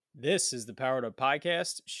This is the Powered Up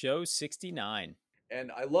Podcast, show 69.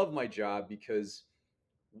 And I love my job because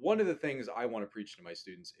one of the things I want to preach to my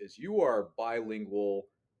students is you are bilingual,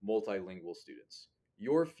 multilingual students.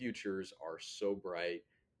 Your futures are so bright.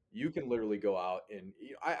 You can literally go out and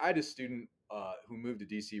I had a student who moved to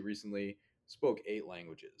DC recently, spoke 8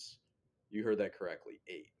 languages. You heard that correctly,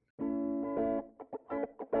 8.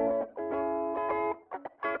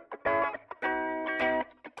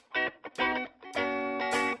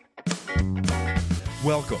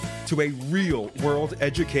 Welcome to a real-world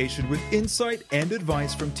education with insight and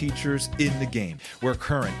advice from teachers in the game, where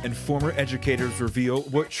current and former educators reveal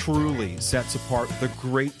what truly sets apart the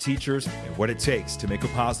great teachers and what it takes to make a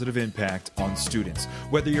positive impact on students.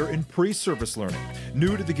 Whether you're in pre-service learning,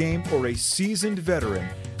 new to the game, or a seasoned veteran,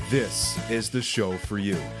 this is the show for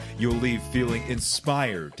you. You'll leave feeling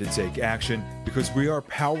inspired to take action because we are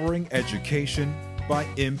powering education by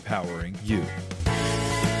empowering you.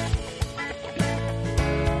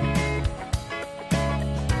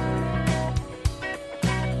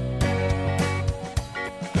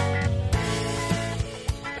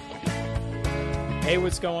 Hey,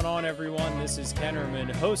 what's going on, everyone? This is Ken Herman,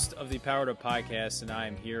 host of the Powered Up Podcast, and I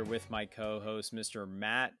am here with my co-host, Mr.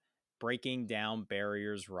 Matt Breaking Down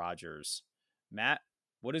Barriers Rogers. Matt,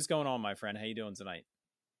 what is going on, my friend? How you doing tonight?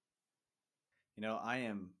 You know, I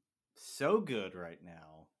am so good right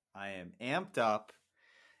now. I am amped up.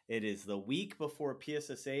 It is the week before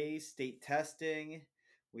PSSA state testing.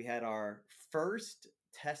 We had our first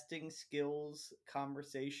testing skills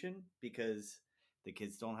conversation because the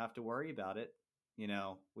kids don't have to worry about it. You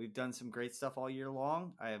know, we've done some great stuff all year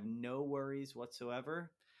long. I have no worries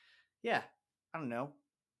whatsoever. Yeah, I don't know.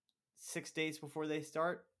 6 days before they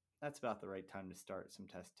start, that's about the right time to start some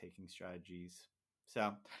test taking strategies.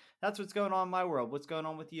 So that's what's going on in my world. What's going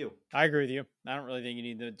on with you? I agree with you. I don't really think you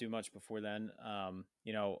need to do much before then.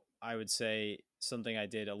 I would say something I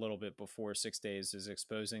did a little bit before 6 days is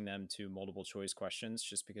exposing them to multiple choice questions,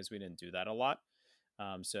 just because we didn't do that a lot.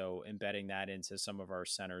 So embedding that into some of our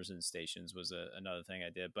centers and stations was another thing I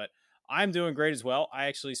did. But I'm doing great as well. I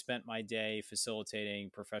actually spent my day facilitating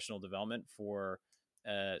professional development for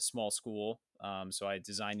a small school. So I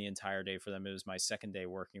designed the entire day for them. It was my second day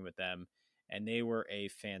working with them, and they were a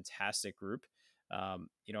fantastic group.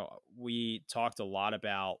 We talked a lot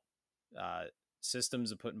about systems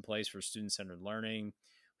to put in place for student-centered learning.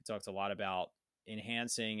 We talked a lot about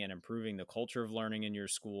enhancing and improving the culture of learning in your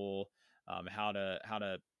school. How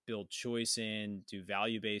to build choice in, do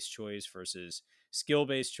value-based choice versus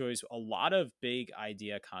skill-based choice, a lot of big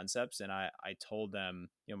idea concepts. And I told them,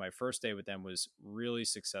 my first day with them was really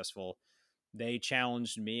successful. They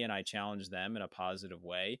challenged me and I challenged them in a positive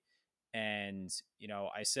way. And,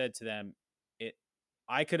 I said to them,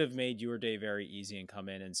 I could have made your day very easy and come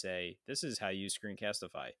in and say, this is how you use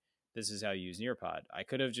Screencastify. This is how you use Nearpod. I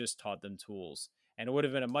could have just taught them tools, and it would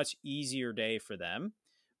have been a much easier day for them.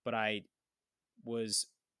 But I was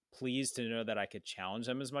pleased to know that I could challenge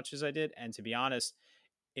them as much as I did. And to be honest,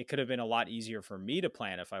 it could have been a lot easier for me to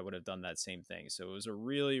plan if I would have done that same thing. So it was a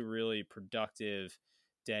really, really productive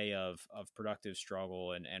day of productive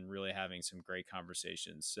struggle and really having some great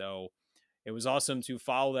conversations. So it was awesome to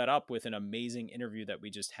follow that up with an amazing interview that we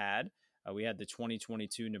just had. We had the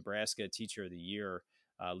 2022 Nebraska Teacher of the Year,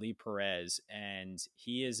 Lee Perez, and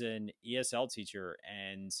he is an ESL teacher,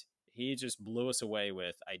 and he just blew us away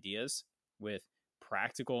with ideas, with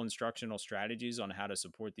practical instructional strategies on how to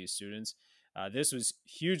support these students. This was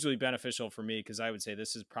hugely beneficial for me because I would say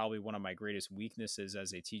this is probably one of my greatest weaknesses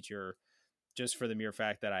as a teacher, just for the mere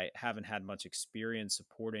fact that I haven't had much experience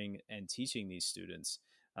supporting and teaching these students.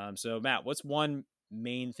 So Matt, what's one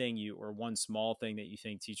main thing or one small thing that you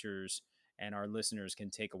think teachers and our listeners can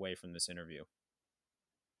take away from this interview?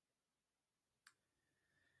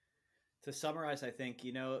 To summarize, I think,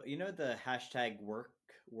 the hashtag work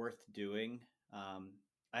worth doing.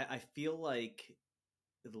 I feel like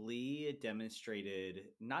Lee demonstrated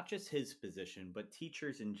not just his position, but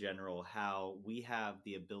teachers in general, how we have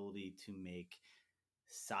the ability to make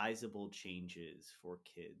sizable changes for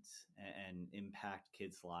kids and impact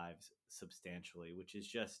kids' lives substantially, which is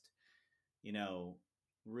just,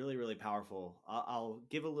 really, really powerful. I'll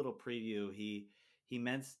give a little preview. He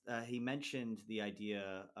mentioned the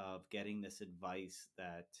idea of getting this advice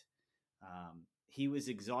that he was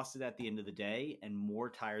exhausted at the end of the day and more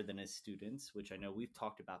tired than his students, which I know we've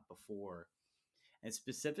talked about before. And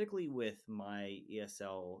specifically with my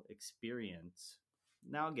ESL experience,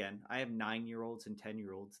 now again, I have 9-year-olds and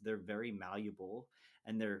 10-year-olds. They're very malleable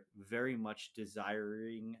and they're very much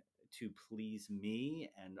desiring to please me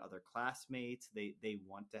and other classmates. They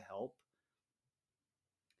want to help.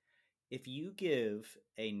 if you give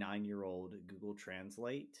a 9-year-old Google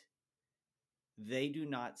Translate, they do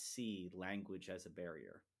not see language as a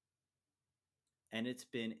barrier. And it's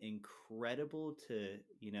been incredible to,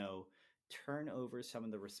 turn over some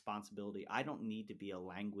of the responsibility. I don't need to be a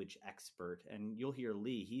language expert. And you'll hear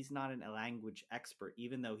Lee, he's not a language expert,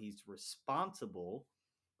 even though he's responsible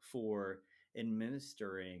for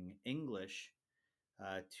administering English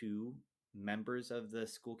to members of the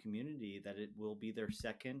school community, that it will be their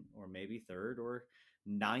second or maybe third or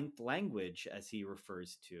ninth language, as he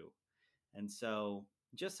refers to. And so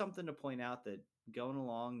just something to point out, that going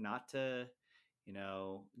along, not to,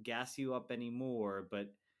 gas you up anymore,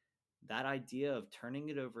 but that idea of turning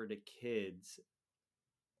it over to kids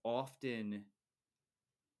often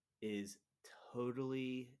is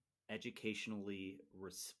totally educationally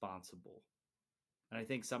responsible. And I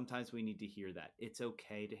think sometimes we need to hear that. It's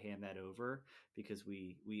okay to hand that over, because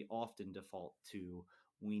we often default to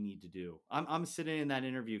we need to do. I'm sitting in that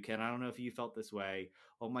interview, Ken. I don't know if you felt this way.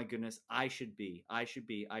 Oh my goodness, I should be. I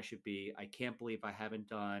can't believe I haven't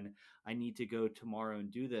done. I need to go tomorrow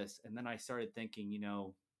and do this. And then I started thinking,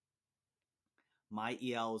 my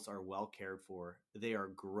ELs are well cared for. They are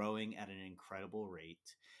growing at an incredible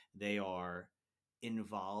rate. They are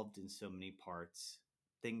involved in so many parts.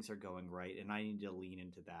 Things are going right, and I need to lean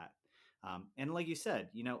into that. And like you said,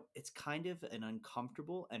 it's kind of an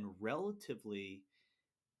uncomfortable and relatively,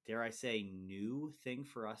 dare I say, new thing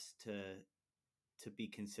for us to be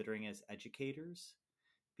considering as educators,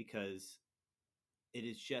 because it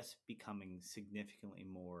is just becoming significantly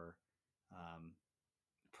more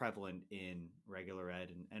prevalent in regular ed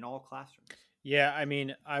and all classrooms. Yeah, I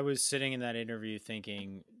mean, I was sitting in that interview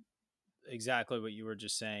thinking exactly what you were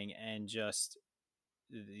just saying, and just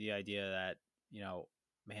the idea that,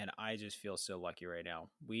 man, I just feel so lucky right now.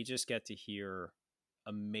 We just get to hear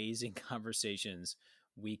amazing conversations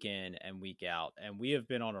week in and week out. And we have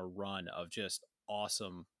been on a run of just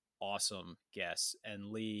awesome, awesome guests.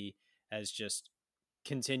 And Lee has just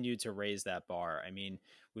continued to raise that bar. I mean,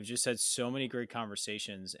 we've just had so many great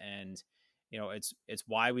conversations, and it's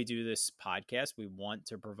why we do this podcast. We want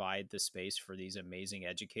to provide the space for these amazing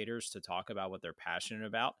educators to talk about what they're passionate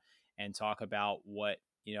about, and talk about what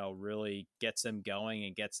really gets them going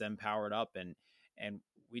and gets them powered up, and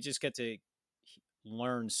we just get to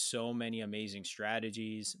learn so many amazing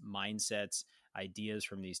strategies, mindsets, ideas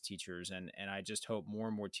from these teachers. And I just hope more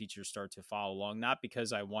and more teachers start to follow along, not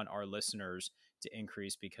because I want our listeners to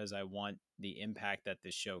increase, because I want the impact that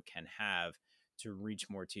this show can have to reach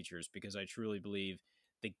more teachers, because I truly believe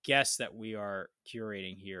the guests that we are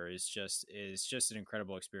curating here is just an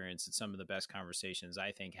incredible experience. It's some of the best conversations,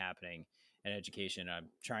 I think, happening in education. I'm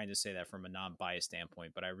trying to say that from a non-biased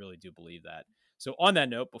standpoint, but I really do believe that. So on that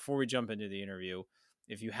note, before we jump into the interview,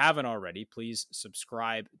 if you haven't already, please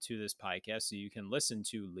subscribe to this podcast so you can listen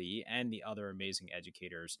to Lee and the other amazing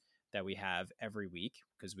educators that we have every week,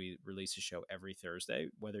 because we release a show every Thursday,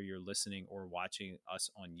 whether you're listening or watching us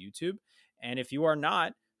on YouTube. And if you are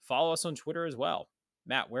not, follow us on Twitter as well.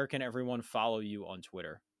 Matt, where can everyone follow you on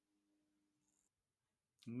Twitter?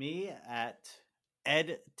 Me at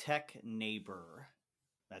EdTechNeighbor.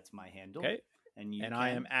 That's my handle. Okay. And I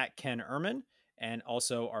am at Ken Ehrman. And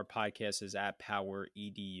also our podcast is at Power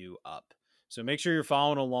EDU Up. So make sure you're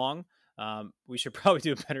following along. We should probably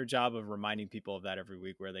do a better job of reminding people of that every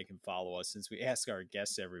week, where they can follow us, since we ask our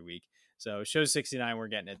guests every week. So show 69, we're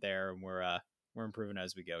getting it there, and we're improving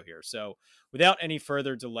as we go here. So without any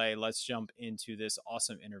further delay, let's jump into this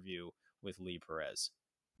awesome interview with Lee Perez.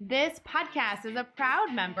 This podcast is a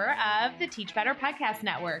proud member of the Teach Better Podcast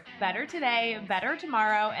Network. Better today, better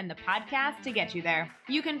tomorrow, and the podcast to get you there.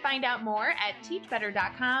 You can find out more at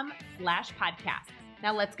teachbetter.com/podcasts.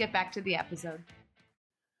 Now let's get back to the episode.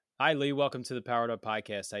 Hi, Lee. Welcome to the Powered Up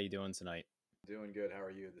Podcast. How you doing tonight? Doing good. How are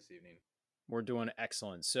you this evening? We're doing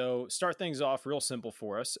excellent. So start things off real simple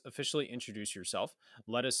for us. Officially introduce yourself.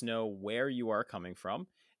 Let us know where you are coming from,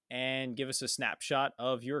 and give us a snapshot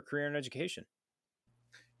of your career in education.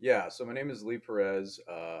 Yeah, so my name is Lee Perez.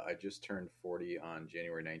 I just turned 40 on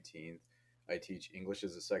January 19th. I teach English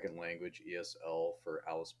as a second language, ESL, for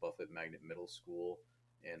Alice Buffett Magnet Middle School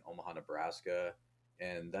in Omaha, Nebraska.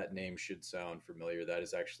 And that name should sound familiar. That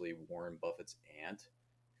is actually Warren Buffett's aunt,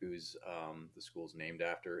 who's the school's named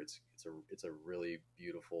after. It's a really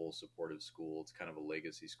beautiful, supportive school. It's kind of a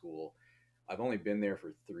legacy school. I've only been there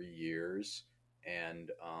for 3 years. And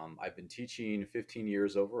I've been teaching 15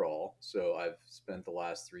 years overall. So I've spent the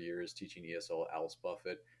last 3 years teaching ESL at Alice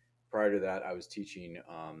Buffett. Prior to that, I was teaching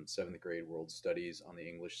 7th grade world studies on the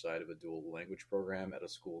English side of a dual language program at a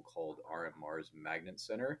school called R.M. Mars Magnet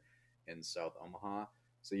Center in South Omaha.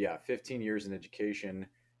 So yeah, 15 years in education.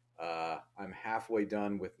 I'm halfway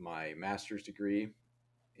done with my master's degree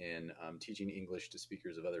in teaching English to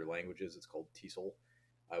speakers of other languages. It's called TESOL.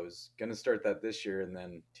 I was going to start that this year, and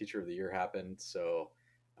then Teacher of the Year happened. So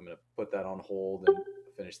I'm going to put that on hold and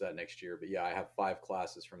finish that next year. But yeah, I have 5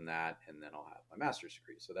 classes from that, and then I'll have my master's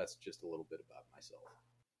degree. So that's just a little bit about myself.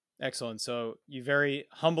 Excellent. So you very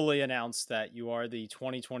humbly announced that you are the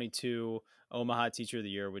 2022 Omaha Teacher of the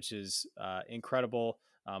Year, which is incredible.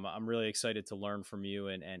 I'm really excited to learn from you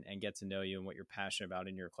and get to know you and what you're passionate about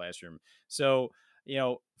in your classroom. So,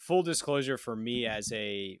 full disclosure for me as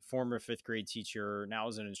a former 5th grade teacher, now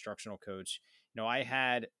as an instructional coach, I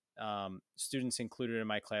had students included in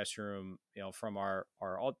my classroom, from our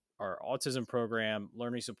autism program,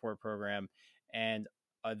 learning support program, and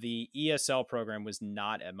the ESL program was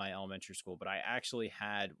not at my elementary school, but I actually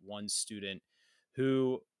had one student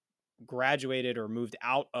who graduated or moved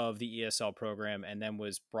out of the ESL program and then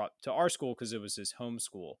was brought to our school because it was his home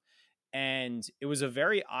school. And it was a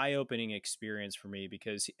very eye-opening experience for me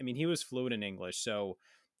because, he was fluent in English. So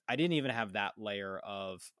I didn't even have that layer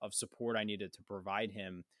of support I needed to provide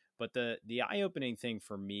him. But the eye-opening thing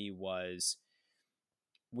for me was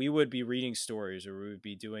we would be reading stories or we would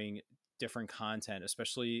be doing different content,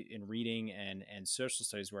 especially in reading and social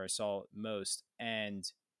studies where I saw most. And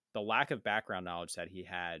the lack of background knowledge that he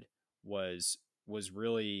had was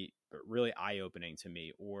really, really eye-opening to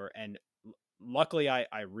me. Luckily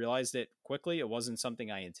I realized it quickly. It wasn't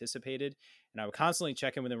something I anticipated. And I would constantly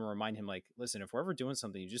check in with him and remind him, like, listen, if we're ever doing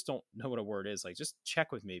something, you just don't know what a word is, like, just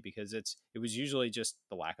check with me, because it was usually just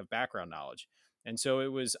the lack of background knowledge. And so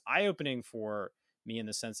it was eye-opening for me in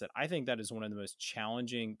the sense that I think that is one of the most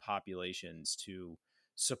challenging populations to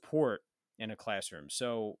support in a classroom.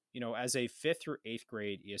 So, as a 5th through 8th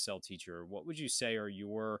grade ESL teacher, what would you say are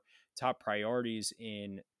your top priorities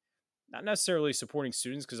in not necessarily supporting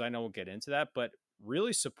students, because I know we'll get into that, but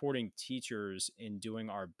really supporting teachers in doing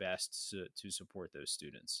our best to support those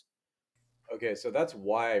students? Okay, so that's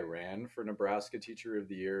why I ran for Nebraska Teacher of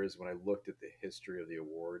the Year. Is when I looked at the history of the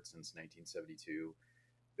award since 1972.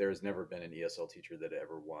 There's never been an ESL teacher that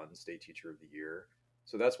ever won State Teacher of the Year.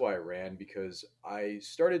 So that's why I ran, because I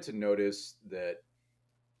started to notice that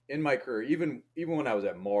in my career, even when I was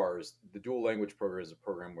at Mars, the dual language program is a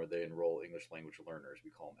program where they enroll English language learners. We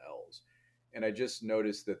call them Ls. And I just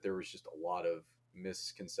noticed that there was just a lot of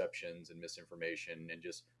misconceptions and misinformation and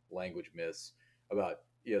just language myths about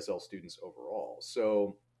ESL students overall.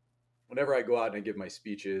 So whenever I go out and I give my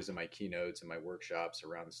speeches and my keynotes and my workshops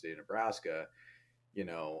around the state of Nebraska,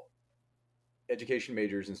 education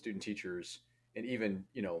majors and student teachers and even,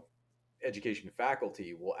 education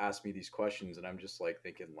faculty will ask me these questions. And I'm just like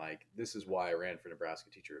thinking, like, this is why I ran for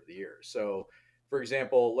Nebraska Teacher of the Year. So for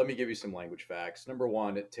example, let me give you some language facts. Number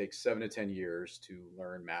one, it takes 7 to 10 years to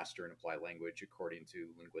learn, master, and apply language according to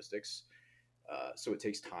linguistics. So it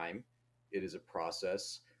takes time. It is a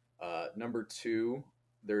process. Number two,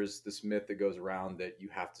 there's this myth that goes around that you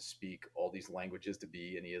have to speak all these languages to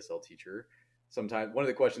be an ESL teacher. Sometimes one of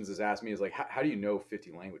the questions that's asked me is like, how do you know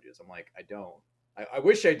 50 languages? I'm like, I don't. I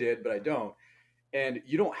wish I did, but I don't. And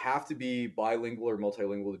you don't have to be bilingual or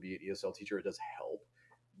multilingual to be an ESL teacher. It does help,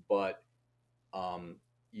 but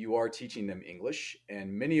you are teaching them English,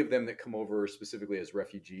 and many of them that come over specifically as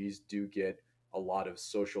refugees do get a lot of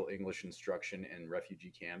social English instruction in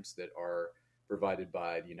refugee camps that are provided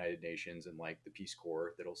by the United Nations and like the Peace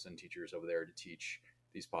Corps that'll send teachers over there to teach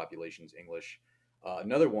these populations English.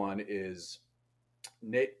 Another one is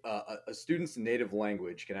a student's native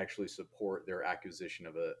language can actually support their acquisition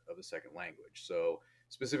of a second language. So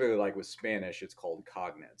specifically, like with Spanish, it's called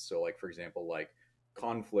cognates. So like, for example, like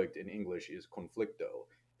conflict in English is conflicto,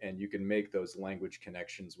 and you can make those language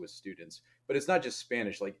connections with students. But it's not just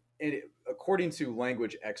Spanish. Like according to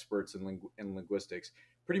language experts in linguistics,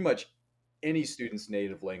 pretty much any student's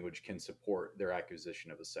native language can support their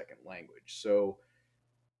acquisition of a second language. So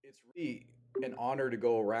it's really an honor to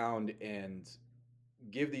go around and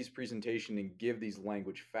give these presentation and give these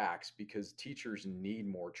language facts, because teachers need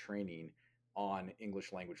more training on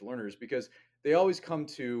English language learners, because they always come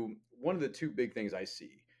to one of the two big things I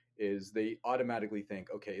see is they automatically think,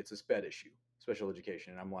 okay, it's a SPED issue, special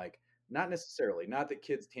education. And I'm like, not necessarily. Not that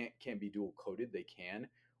kids can't be dual coded, they can.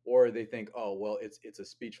 Or they think, oh, well, it's a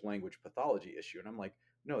speech language pathology issue. And I'm like,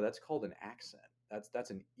 no, that's called an accent. That's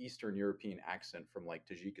an Eastern European accent from like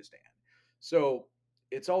Tajikistan. So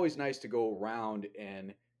it's always nice to go around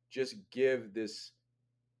and just give this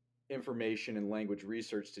information and language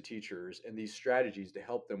research to teachers and these strategies to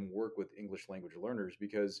help them work with English language learners,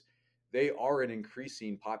 because they are an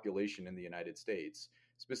increasing population in the United States.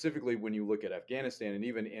 Specifically, when you look at Afghanistan and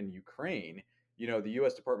even in Ukraine, the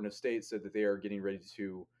U.S. Department of State said that they are getting ready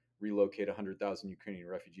to relocate 100,000 Ukrainian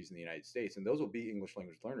refugees in the United States. And those will be English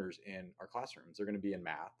language learners in our classrooms. They're going to be in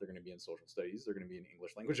math. They're going to be in social studies. They're going to be in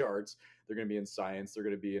English language arts. They're going to be in science. They're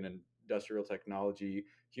going to be in industrial technology,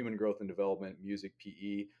 human growth and development, music,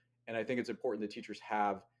 PE. And I think it's important that teachers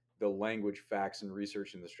have the language, facts, and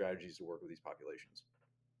research and the strategies to work with these populations.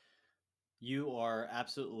 You are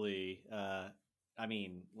absolutely, I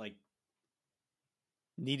mean, like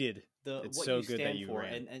needed. the It's what so you good that stand you for,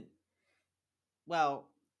 ran. and well,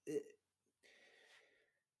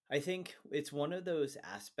 I think it's one of those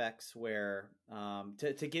aspects where,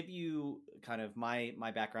 to give you kind of my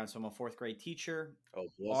background. So I'm a fourth grade teacher. Oh,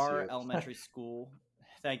 bless Our you. elementary school,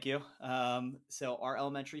 thank you. So our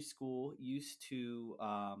elementary school used to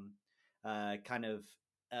kind of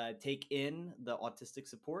take in the autistic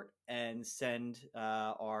support and send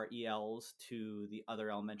our ELs to the other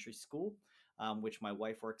elementary school, which my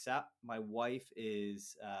wife works at. My wife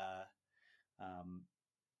is um,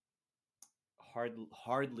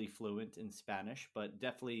 hardly fluent in Spanish, but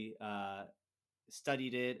definitely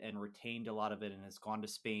studied it and retained a lot of it, and has gone to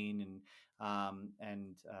Spain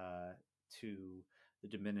and to the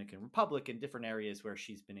Dominican Republic and different areas where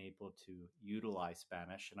she's been able to utilize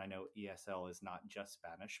Spanish. And I know ESL is not just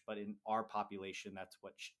Spanish, but in our population, that's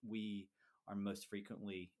what we are most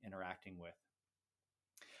frequently interacting with.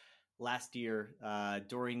 Last year,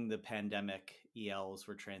 during the pandemic, ELs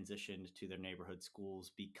were transitioned to their neighborhood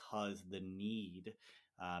schools because the need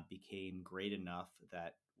became great enough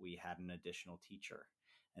that we had an additional teacher.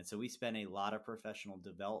 And so we spent a lot of professional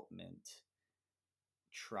development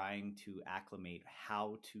trying to acclimate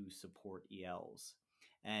how to support ELs.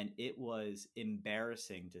 And it was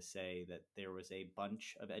embarrassing to say that there was a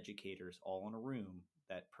bunch of educators all in a room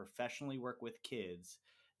that professionally work with kids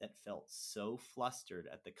that felt so flustered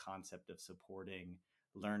at the concept of supporting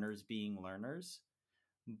learners being learners.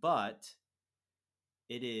 But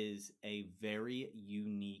it is a very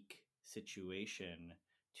unique situation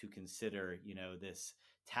to consider, this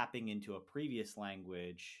tapping into a previous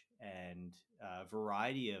language and a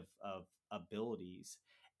variety of abilities,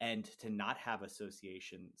 and to not have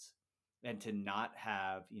associations, and to not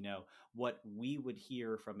have, what we would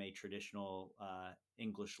hear from a traditional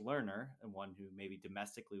English learner, and one who maybe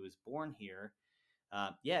domestically was born here.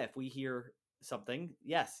 If we hear something,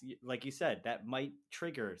 yes, like you said, that might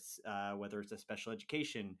trigger, whether it's a special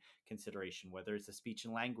education consideration, whether it's a speech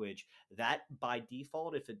and language, that by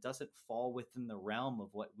default, if it doesn't fall within the realm of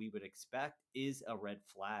what we would expect, is a red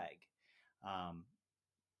flag.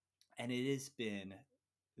 And it has been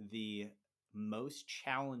the most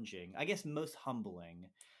challenging, I guess most humbling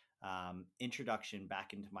introduction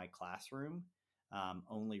back into my classroom,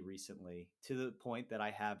 only recently, to the point that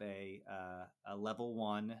I have a level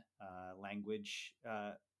 1 language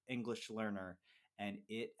English learner, and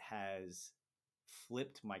it has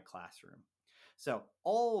flipped my classroom. So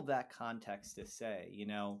all of that context to say,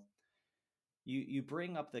 you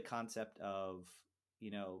bring up the concept of,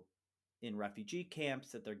 in refugee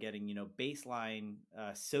camps, that they're getting, baseline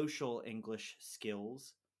social English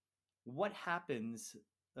skills. What happens?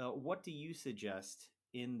 What do you suggest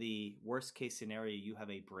in the worst case scenario? You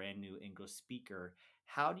have a brand new English speaker.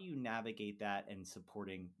 How do you navigate that and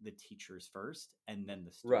supporting the teachers first and then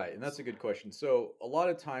the students? Right. And that's a good question. So, a lot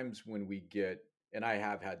of times when we get, and I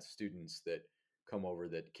have had students that come over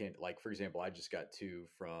that can't, like, for example, I just got two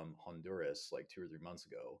from Honduras like 2 or 3 months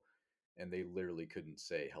ago, and they literally couldn't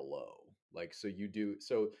say hello. Like, so you do,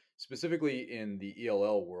 so specifically in the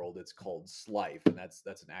ELL world, it's called SLIFE, and that's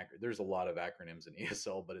an acronym. There's a lot of acronyms in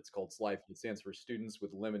ESL, but it's called SLIFE. It stands for Students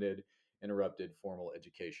with Limited Interrupted Formal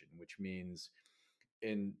Education, which means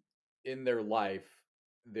in in their life,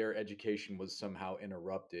 their education was somehow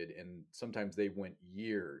interrupted, and sometimes they went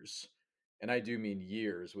years, and I do mean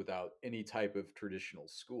years, without any type of traditional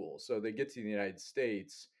school. So they get to the United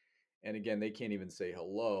States, and again, they can't even say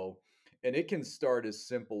hello. And it can start as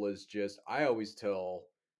simple as, just, I always tell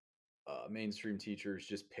mainstream teachers,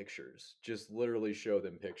 just pictures, just literally show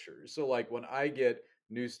them pictures. So like when I get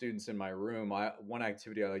new students in my room, one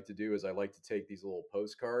activity I like to do is I like to take these little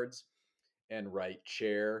postcards and write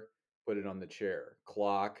chair, put it on the chair,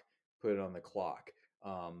 clock, put it on the clock,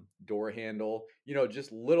 door handle,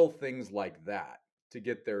 just little things like that to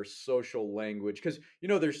get their social language. Because,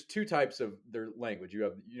 there's two types of their language. You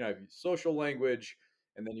have social language,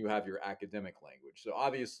 and then you have your academic language. So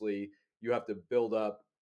obviously, you have to build up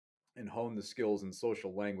and hone the skills in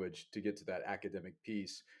social language to get to that academic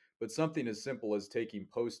piece. But something as simple as taking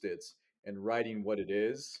post-its and writing what it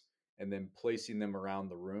is and then placing them around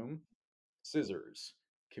the room, scissors,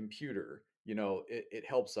 computer, it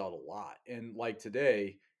helps out a lot. And like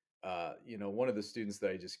today, one of the students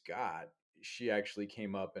that I just got, she actually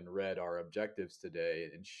came up and read our objectives today,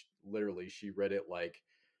 and literally she read it like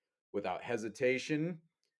without hesitation.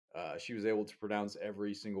 She was able to pronounce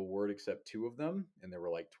every single word except two of them, and there were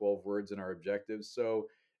like 12 words in our objectives. So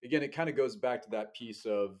again, it kind of goes back to that piece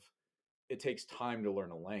of it takes time to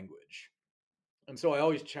learn a language. And so I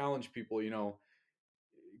always challenge people,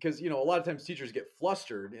 because a lot of times teachers get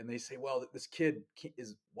flustered and they say, well, this kid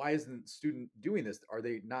is, why isn't the student doing this? Are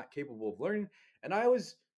they not capable of learning? And I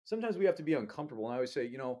always, sometimes we have to be uncomfortable, and I always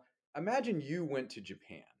say, imagine you went to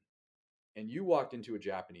Japan and you walked into a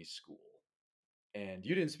Japanese school and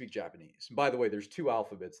you didn't speak Japanese. And by the way, there's two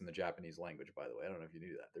alphabets in the Japanese language, by the way. I don't know if you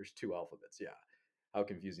knew that. There's two alphabets. Yeah. How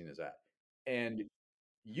confusing is that? And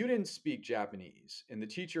you didn't speak Japanese, and the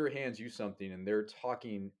teacher hands you something and they're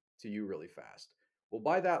talking to you really fast. Well,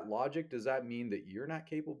 by that logic, does that mean that you're not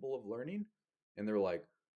capable of learning? And they're like,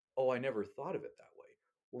 oh, I never thought of it that way.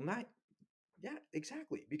 Well, not, yeah,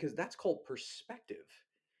 exactly, because that's called perspective.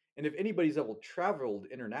 And if anybody's ever traveled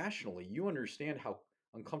internationally, you understand how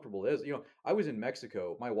uncomfortable it is. I was in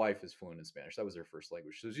Mexico. My wife is fluent in Spanish. That was her first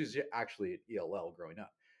language. So she was actually at ELL growing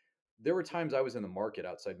up. There were times I was in the market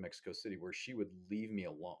outside Mexico City where she would leave me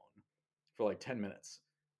alone for like 10 minutes.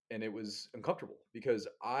 And it was uncomfortable because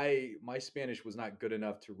my Spanish was not good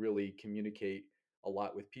enough to really communicate a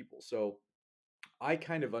lot with people. So I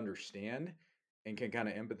kind of understand and can kind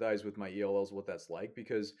of empathize with my ELLs what that's like,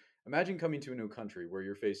 because imagine coming to a new country where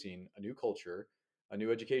you're facing a new culture, a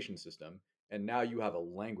new education system, and now you have a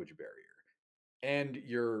language barrier. And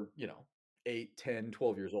you're, 8, 10,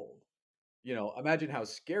 12 years old. Imagine how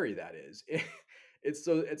scary that is.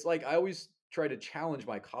 It's like I always try to challenge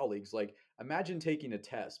my colleagues, like imagine taking a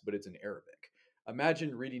test but it's in Arabic.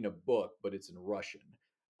 Imagine reading a book but it's in Russian.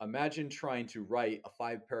 Imagine trying to write a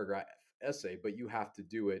 5-paragraph essay but you have to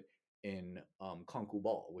do it in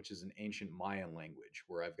Concubal, which is an ancient Mayan language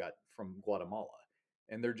where I've got from Guatemala.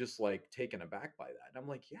 And they're just like taken aback by that. And I'm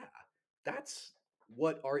like, yeah, that's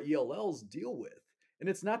what our ELLs deal with. And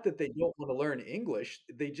it's not that they don't want to learn English,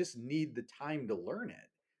 they just need the time to learn it.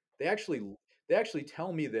 They actually they actually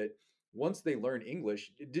tell me that once they learn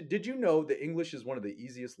English, did you know that English is one of the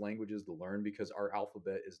easiest languages to learn because our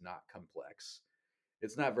alphabet is not complex?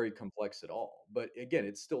 It's not very complex at all. But again,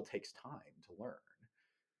 it still takes time to learn.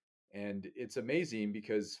 And it's amazing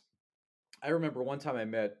because I remember one time I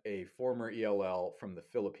met a former ELL from the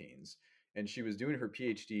Philippines, and she was doing her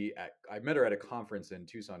PhD I met her at a conference in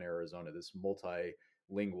Tucson, Arizona, this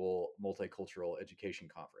multilingual, multicultural education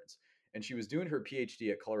conference. And she was doing her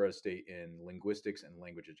PhD at Colorado State in linguistics and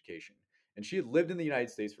language education. And she had lived in the United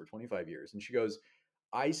States for 25 years. And she goes,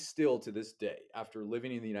 I still, to this day, after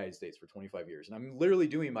living in the United States for 25 years, and I'm literally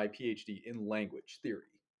doing my PhD in language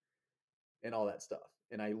theory and all that stuff.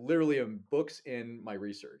 And I literally am books in my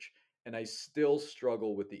research, and I still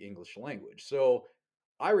struggle with the English language. So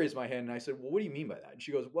I raised my hand and I said, well, what do you mean by that? And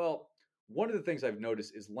she goes, well, one of the things I've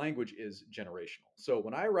noticed is language is generational. So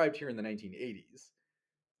when I arrived here in the 1980s,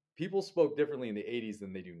 people spoke differently in the 80s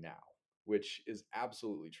than they do now, which is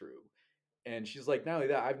absolutely true. And she's like, not only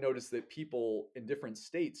that, I've noticed that people in different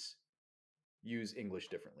states use English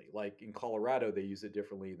differently. Like in Colorado, they use it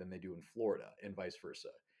differently than they do in Florida, and vice versa.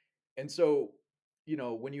 And so,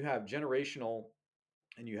 when you have generational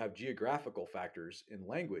and you have geographical factors in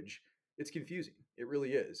language, it's confusing. It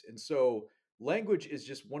really is. And so, language is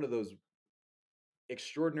just one of those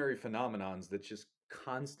extraordinary phenomenons that's just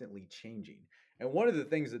constantly changing. And one of the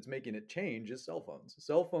things that's making it change is cell phones.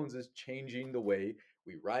 Cell phones is changing the way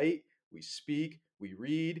we write, we speak, we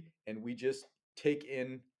read, and we just take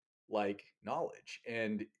in like knowledge.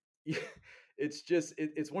 And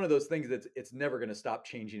it's one of those things that it's never going to stop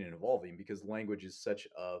changing and evolving, because language is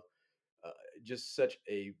just such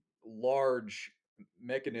a large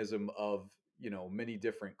mechanism of many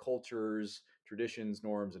different cultures, traditions,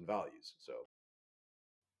 norms, and values. So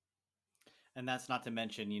And that's not to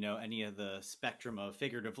mention, any of the spectrum of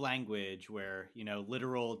figurative language where,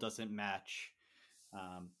 literal doesn't match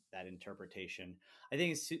that interpretation. I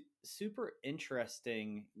think it's super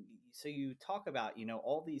interesting. So you talk about,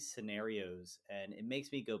 all these scenarios, and it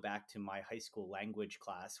makes me go back to my high school language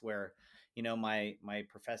class where, my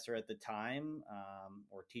professor at the time,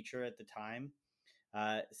 or teacher at the time,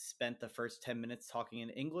 spent the first 10 minutes talking in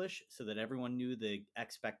English so that everyone knew the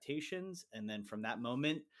expectations. And then from that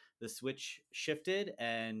moment, the switch shifted.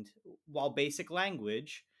 And while basic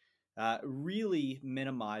language really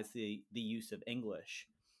minimized the use of English,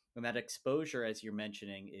 and that exposure, as you're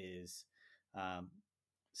mentioning, is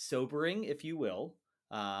sobering, if you will,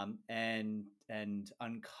 and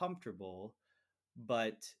uncomfortable.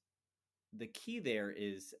 But the key there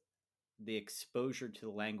is the exposure to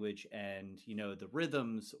the language and, the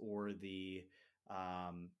rhythms or the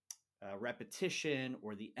um, repetition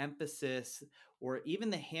or the emphasis or even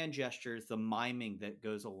the hand gestures, the miming that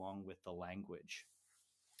goes along with the language.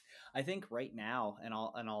 I think right now, and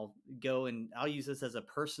I'll go and I'll use this as a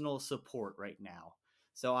personal support right now.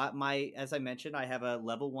 So as I mentioned, I have a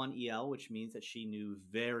level 1 EL, which means that she knew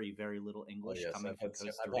very, very little Oh English yes, coming from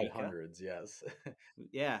Costa I've had Rica. hundreds. Yes.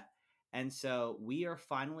 Yeah. And so we are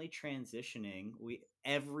finally transitioning.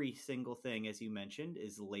 Every single thing, as you mentioned,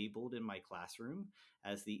 is labeled in my classroom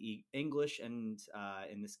as the English and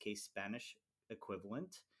in this case Spanish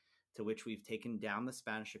equivalent, to which we've taken down the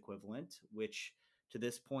Spanish equivalent, which to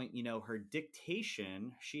this point, her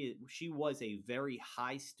dictation, she was a very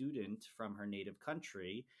high student from her native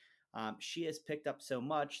country. She has picked up so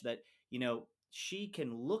much that, she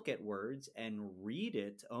can look at words and read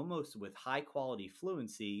it almost with high quality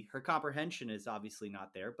fluency. Her comprehension is obviously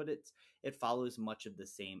not there, but it follows much of the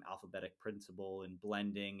same alphabetic principle and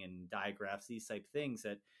blending and digraphs, these type things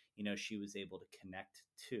that, she was able to connect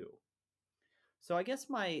to. So I guess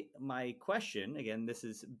my question, again, this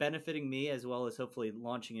is benefiting me as well as hopefully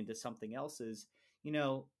launching into something else, is,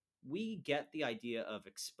 we get the idea of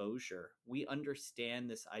exposure. We understand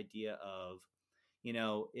this idea of,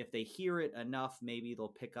 if they hear it enough, maybe they'll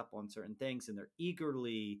pick up on certain things and they're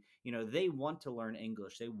eagerly, they want to learn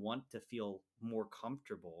English. They want to feel more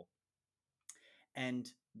comfortable. And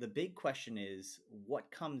the big question is,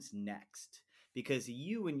 what comes next? Because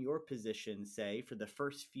you in your position, say, for the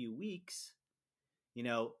first few weeks,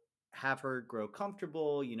 have her grow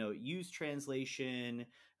comfortable, use translation,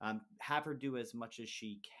 have her do as much as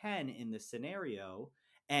she can in the scenario.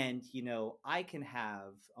 And, I can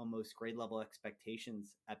have almost grade level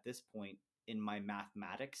expectations at this point in my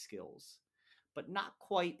mathematics skills, but not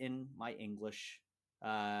quite in my English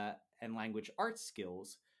and language arts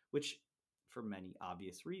skills, which for many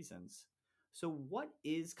obvious reasons. So, what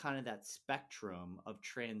is kind of that spectrum of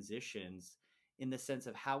transitions in the sense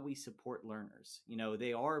of how we support learners?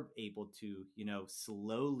 They are able to,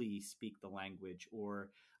 slowly speak the language or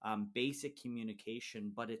basic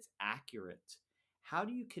communication, but it's accurate. How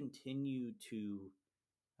do you continue to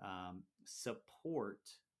support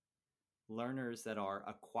learners that are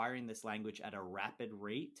acquiring this language at a rapid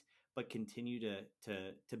rate, but continue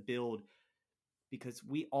to build? Because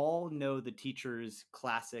we all know the teacher's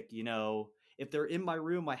classic, if they're in my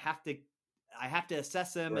room, I have to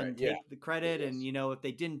assess them Right. and Yeah. take the credit. Yes. And, if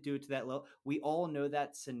they didn't do it to that level, we all know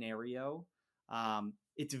that scenario.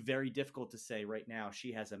 It's very difficult to say right now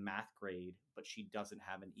she has a math grade, but she doesn't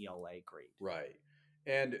have an ELA grade. Right.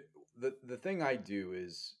 And the thing I do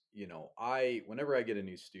is, whenever I get a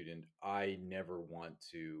new student, I never want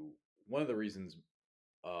to. One of the reasons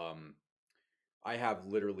um, I have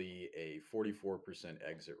literally a 44%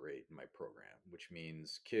 exit rate in my program, which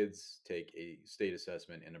means kids take a state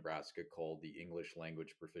assessment in Nebraska called the English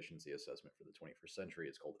Language Proficiency Assessment for the 21st Century.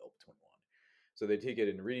 It's called ELP 21. So they take it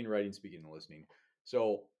in reading, writing, speaking, and listening.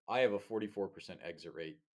 So I have a 44% exit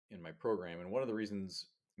rate in my program. And one of the reasons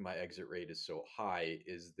my exit rate is so high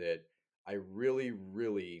is that I really,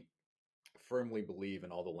 really firmly believe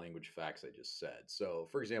in all the language facts I just said. So,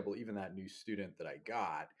 for example, even that new student that I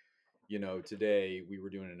got, today we were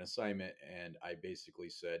doing an assignment and I basically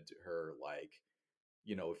said to her, like,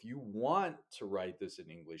 if you want to write this in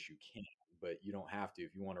English, you can, but you don't have to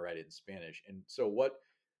if you want to write it in Spanish. And so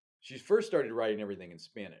she first started writing everything in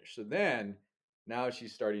Spanish. So then now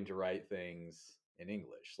she's starting to write things in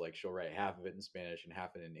English. Like she'll write half of it in Spanish and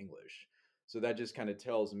half it in English. So that just kind of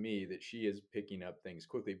tells me that she is picking up things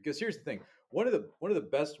quickly. Because here's the thing: one of the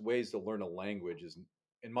best ways to learn a language is,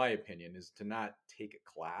 in my opinion, is to not take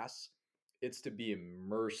a class. It's to be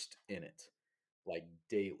immersed in it, like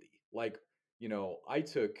daily. Like, I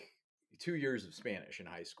took 2 years of Spanish in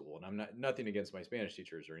high school, and I'm nothing against my Spanish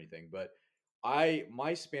teachers or anything, but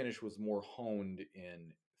my Spanish was more honed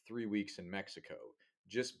in 3 weeks in Mexico,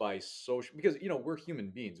 just by social, because we're human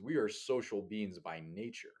beings. We are social beings by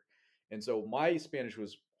nature. And so my Spanish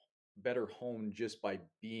was better honed just by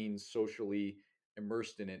being socially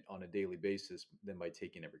immersed in it on a daily basis than by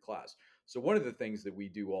taking every class. So one of the things that we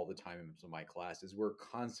do all the time in my class is we're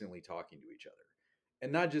constantly talking to each other,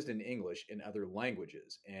 and not just in English, in other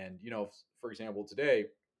languages. And for example, today,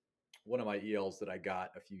 one of my ELs that I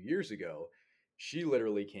got a few years ago, she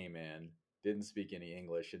literally came in, didn't speak any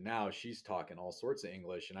English, and now she's talking all sorts of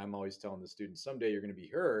English. And I'm always telling the students, someday you're going to be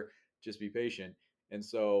her. Just be patient. And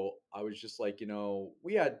so I was just like,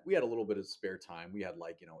 we had a little bit of spare time. We had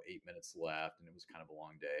 8 minutes left, and it was kind of a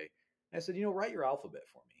long day. And I said, write your alphabet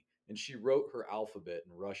for me. And she wrote her alphabet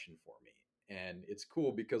in Russian for me. And it's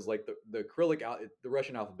cool because like the the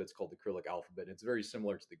Russian alphabet's called the Cyrillic alphabet. It's very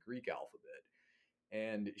similar to the Greek alphabet.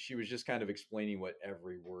 And she was just kind of explaining what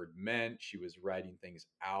every word meant. She was writing things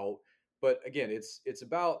out. But again, it's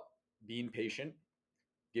about being patient,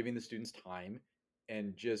 giving the students time,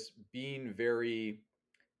 and just being very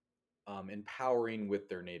empowering with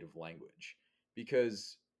their native language.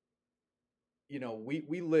 Because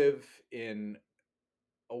we live in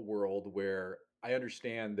a world where I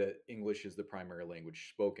understand that English is the primary language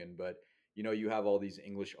spoken, but you have all these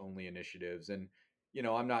English only initiatives. And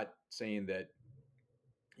I'm not saying that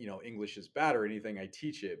English is bad or anything. I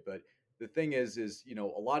teach it, but the thing is a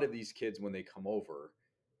lot of these kids, when they come over,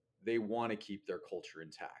 they want to keep their culture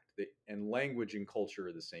intact. And language and culture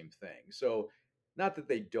are the same thing. So not that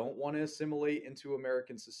they don't want to assimilate into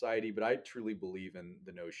American society, but I truly believe in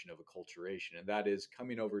the notion of acculturation, and that is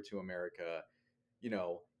coming over to America,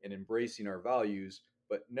 and embracing our values,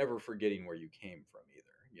 but never forgetting where you came from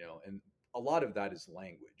either. And a lot of that is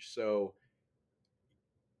language. So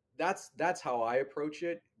that's how I approach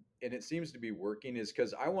it, and it seems to be working. Is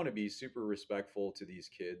because I want to be super respectful to these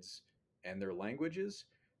kids and their languages,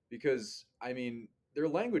 because I mean their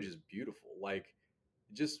language is beautiful. Like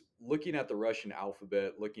just looking at the Russian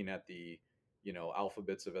alphabet, looking at the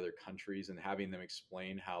alphabets of other countries, and having them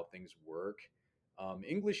explain how things work.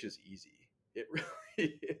 English is easy. It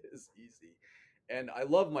really is easy, and I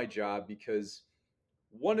love my job because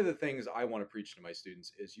one of the things I want to preach to my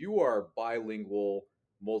students is you are bilingual,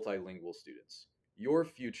 multilingual students. Your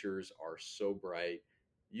futures are so bright.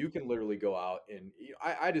 You can literally go out and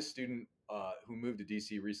I had a student who moved to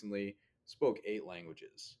DC recently, spoke 8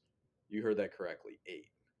 languages. You heard that correctly,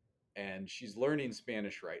 8. And she's learning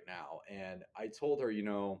Spanish right now. And I told her,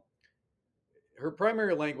 her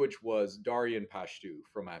primary language was Daryan Pashto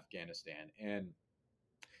from Afghanistan. And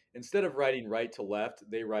instead of writing right to left,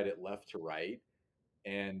 they write it left to right.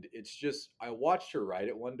 And it's just, I watched her write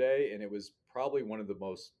it one day, and it was probably one of the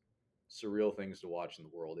most surreal things to watch in the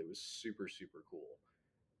world. It was super, super cool.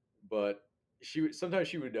 But sometimes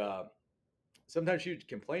she would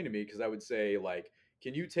complain to me because I would say, like,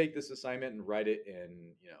 can you take this assignment and write it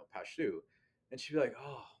in, Pashto? And she'd be like,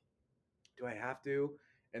 oh, do I have to?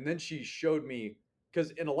 And then she showed me,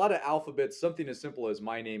 because in a lot of alphabets, something as simple as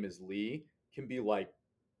my name is Lee can be like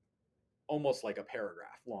almost like a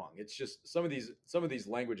paragraph long. It's just some of these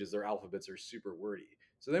languages, their alphabets are super wordy.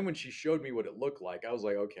 So then when she showed me what it looked like, I was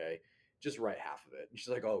like, okay, just write half of it. And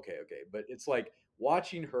she's like, oh, okay. But it's like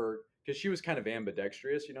watching her, because she was kind of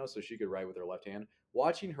ambidextrous, so she could write with her left hand.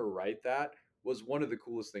 Watching her write that was one of the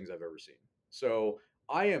coolest things I've ever seen. So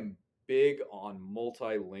I am big on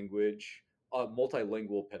multilingual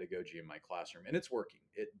pedagogy in my classroom, and it's working.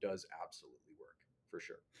 It does absolutely work for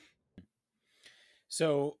sure.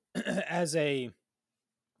 So as a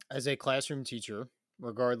classroom teacher,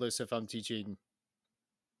 regardless if I'm teaching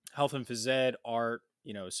health and phys ed, art,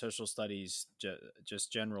 social studies,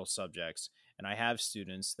 just general subjects, and I have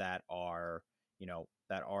students that are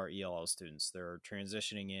ELL students. They're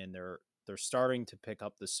transitioning in. They're starting to pick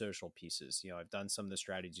up the social pieces. I've done some of the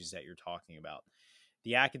strategies that you're talking about.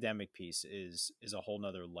 The academic piece is a whole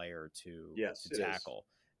nother layer to tackle.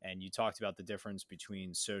 And you talked about the difference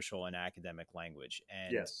between social and academic language.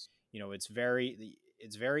 And yes, it's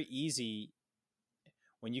very easy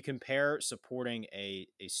when you compare supporting a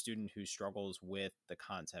student who struggles with the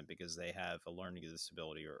content because they have a learning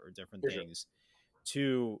disability or different things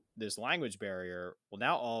to this language barrier. Well,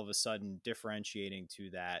 now all of a sudden differentiating to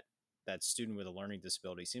that student with a learning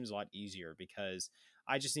disability seems a lot easier because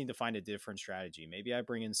I just need to find a different strategy. Maybe I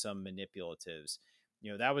bring in some manipulatives.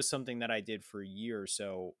 That was something that I did for years.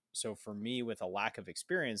 So for me, with a lack of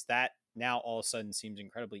experience, that now all of a sudden seems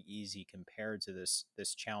incredibly easy compared to this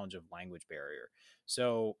challenge of language barrier.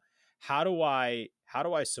 So what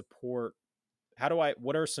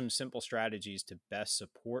are some simple strategies to best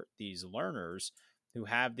support these learners who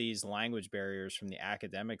have these language barriers from the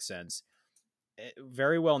academic sense,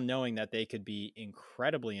 very well knowing that they could be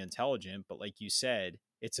incredibly intelligent, but like you said,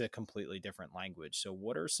 it's a completely different language. So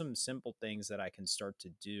what are some simple things that I can start to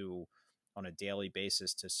do on a daily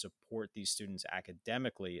basis to support these students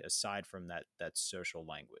academically aside from that social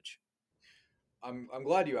language? I'm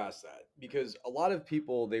glad you asked that, because a lot of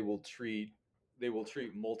people, they will treat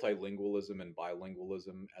multilingualism and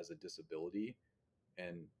bilingualism as a disability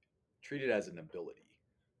and treat it as an ability.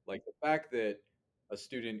 Like the fact that a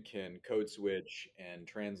student can code switch and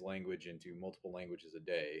language into multiple languages a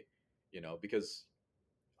day, because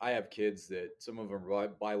I have kids that some of them are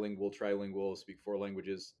bilingual, trilingual, speak 4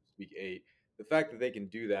 languages, speak 8. The fact that they can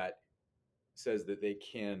do that says that they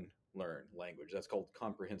can learn language. That's called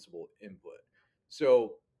comprehensible input.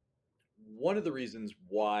 So one of the reasons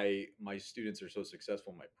why my students are so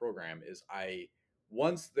successful in my program is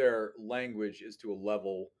once their language is to a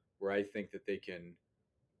level where I think that they can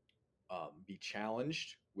be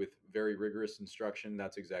challenged with very rigorous instruction,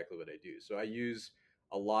 that's exactly what I do. So I use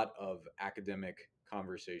a lot of academic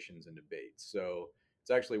conversations and debates. So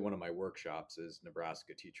it's actually one of my workshops is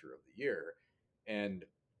Nebraska Teacher of the Year. And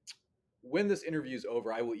when this interview is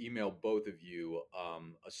over, I will email both of you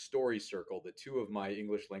a story circle that two of my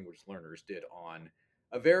English language learners did on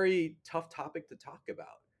a very tough topic to talk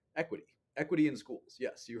about: equity. Equity in schools.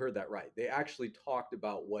 Yes, you heard that right. They actually talked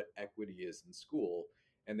about what equity is in school,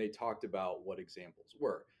 and they talked about what examples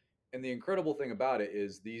were. And the incredible thing about it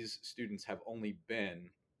is these students have only been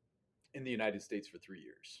in the United States for 3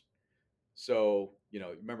 years. So,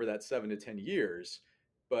 remember that 7 to 10 years,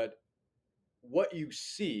 but what you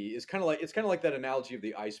see is kind of like that analogy of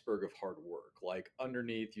the iceberg of hard work. Like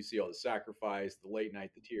underneath, you see all the sacrifice, the late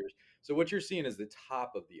night, the tears. So what you're seeing is the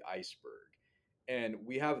top of the iceberg. And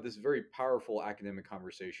we have this very powerful academic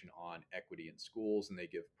conversation on equity in schools, and they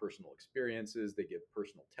give personal experiences, they give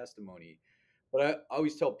personal testimony. But I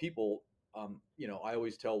always tell people, I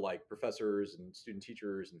always tell like professors and student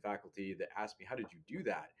teachers and faculty that ask me, how did you do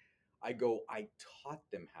that? I go, I taught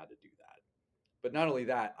them how to do that. But not only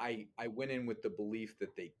that, I went in with the belief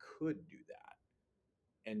that they could do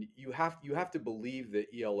that. And you have to believe that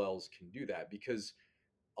ELLs can do that, because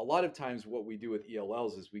a lot of times what we do with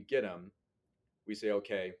ELLs is we get them, we say,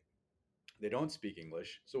 okay, they don't speak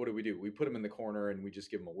English. So what do? We put them in the corner and we just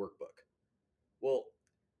give them a workbook. Well,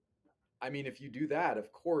 I mean, if you do that,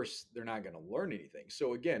 of course, they're not going to learn anything.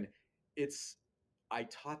 So again, it's I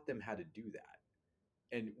taught them how to do that.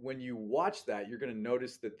 And when you watch that, you're going to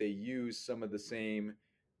notice that they use some of the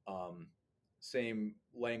um, same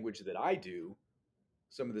language that I do,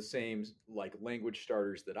 some of the same like language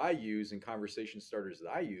starters that I use and conversation starters that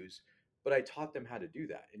I use, but I taught them how to do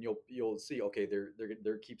that. And you'll see, okay,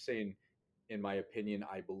 they're keep saying, in my opinion,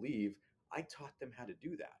 I believe. I taught them how to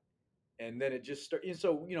do that. And then it just start. And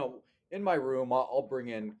so in my room, I'll bring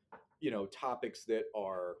in topics that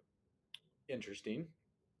are interesting,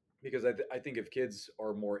 because I think if kids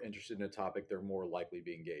are more interested in a topic, they're more likely to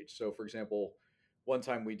be engaged. So, for example, one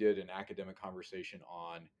time we did an academic conversation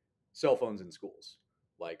on cell phones in schools.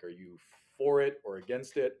 Like, are you for it or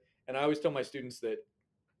against it? And I always tell my students that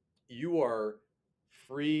you are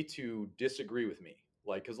free to disagree with me.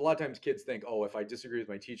 Like, because a lot of times kids think, oh, if I disagree with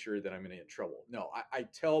my teacher, then I'm going to get in trouble. No, I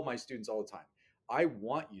tell my students all the time, I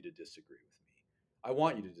want you to disagree with me. I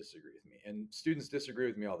want you to disagree with me. And students disagree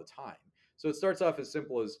with me all the time. So it starts off as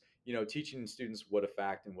simple as, teaching students what a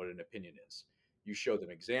fact and what an opinion is. You show them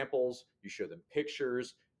examples, you show them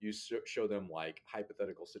pictures, you show them like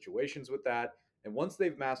hypothetical situations with that. And once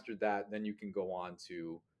they've mastered that, then you can go on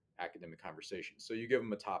to academic conversations. So you give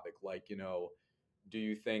them a topic like, do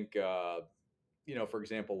you think, for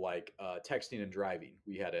example, like texting and driving?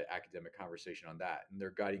 We had an academic conversation on that. And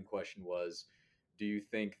their guiding question was, do you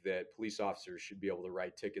think that police officers should be able to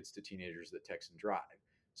write tickets to teenagers that text and drive?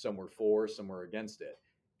 Some were for, some were against it.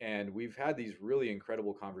 And we've had these really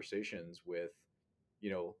incredible conversations with,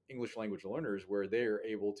 English language learners where they're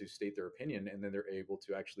able to state their opinion, and then they're able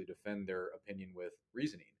to actually defend their opinion with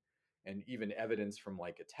reasoning and even evidence from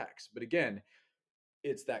like a text. But again,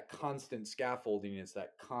 it's that constant scaffolding, it's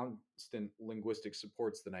that constant linguistic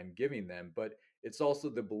supports that I'm giving them, but it's also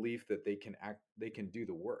the belief that they can do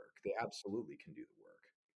the work. They absolutely can do the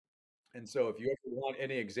work. And so if you ever want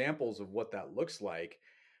any examples of what that looks like,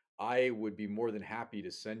 I would be more than happy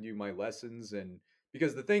to send you my lessons. And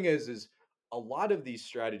because the thing is a lot of these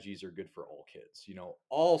strategies are good for all kids.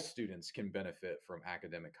 All students can benefit from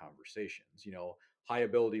academic conversations. High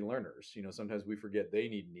ability learners, sometimes we forget they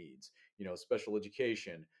need needs, special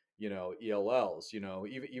education, ELLs,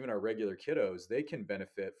 even our regular kiddos, they can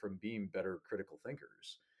benefit from being better critical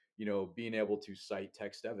thinkers, being able to cite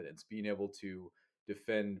text evidence, being able to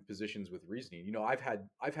defend positions with reasoning.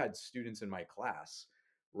 I've had students in my class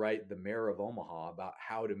write the mayor of Omaha about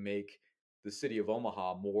how to make the city of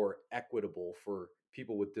Omaha more equitable for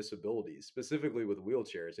people with disabilities, specifically with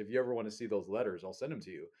wheelchairs. If you ever want to see those letters, I'll send them to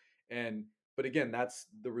you. And but again, that's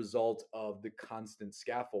the result of the constant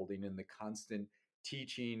scaffolding and the constant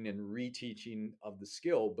teaching and reteaching of the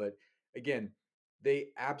skill. But again, they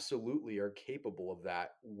absolutely are capable of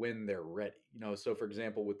that when they're ready. So for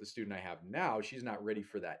example, with the student I have now, she's not ready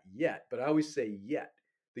for that yet, but I always say yet.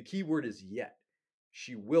 The key word is yet.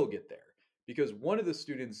 She will get there, because one of the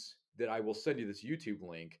students that I will send you this YouTube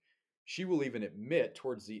link, she will even admit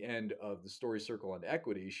towards the end of the story circle on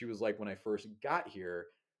equity, she was like, when I first got here,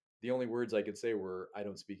 the only words I could say were, I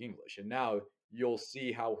don't speak English. And now you'll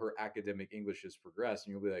see how her academic English has progressed,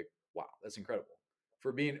 and you'll be like, wow, that's incredible.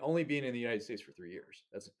 For being in the United States for 3 years.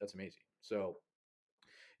 That's amazing. So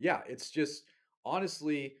yeah, it's just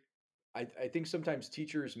honestly, I think sometimes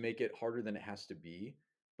teachers make it harder than it has to be,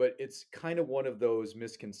 but it's kind of one of those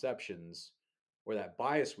misconceptions or that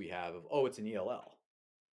bias we have of, oh, it's an ELL.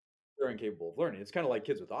 They're incapable of learning. It's kind of like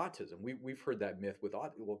kids with autism. We've heard that myth with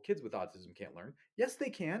well, kids with autism can't learn. Yes, they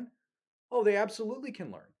can. Oh, they absolutely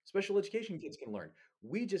can learn. Special education kids can learn.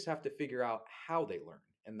 We just have to figure out how they learn.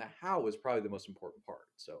 And the how is probably the most important part.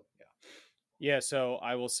 So, yeah. Yeah, so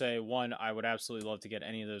I will say, one, I would absolutely love to get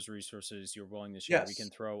any of those resources you're willing to share. We can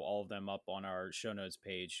Yes. throw all of them up on our show notes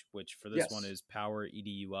page, which for this one Yes. is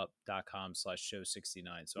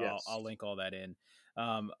poweredup.com/show69. So I'll Yes. link all that in.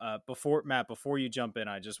 Before you jump in,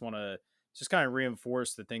 I just want to just kind of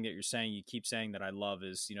reinforce the thing that you're saying. You keep saying that I love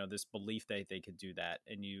is, this belief that they could do that.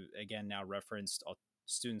 And you, again, now referenced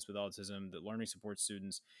students with autism, the learning support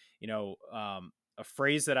students, a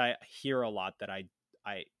phrase that I hear a lot that I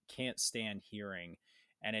can't stand hearing,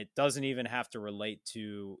 and it doesn't even have to relate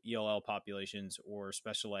to ELL populations or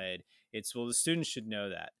special ed. It's, well, the students should know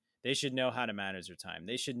that. They should know how to manage their time.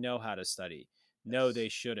 They should know how to study. No, they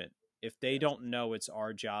Yes. shouldn't. If they Yes. don't know, it's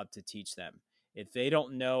our job to teach them. If they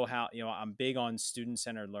don't know how, I'm big on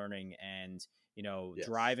student-centered learning and, Yes.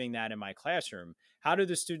 driving that in my classroom. How do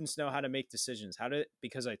the students know how to make decisions?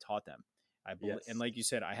 Because I taught them. Yes. And like you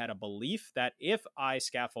said, I had a belief that if I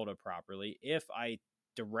scaffolded properly, if I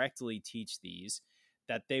directly teach these,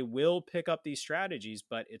 that they will pick up these strategies,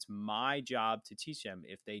 but it's my job to teach them.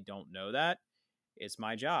 If they don't know that, it's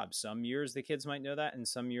my job. Some years the kids might know that, and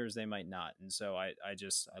some years they might not. And so I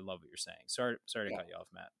love what you're saying. Sorry to Yeah. cut you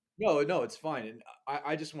off, Matt. No, it's fine. And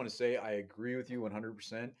I just want to say I agree with you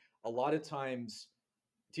 100%. A lot of times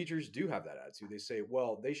teachers do have that attitude. They say,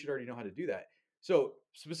 well, they should already know how to do that. So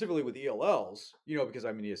specifically with ELLs, because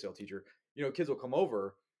I'm an ESL teacher, kids will come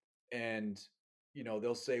over and,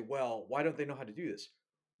 they'll say, well, why don't they know how to do this?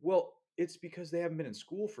 Well, it's because they haven't been in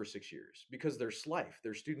school for 6 years, because they're SLIFE.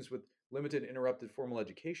 They're students with limited interrupted formal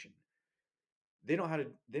education. They know how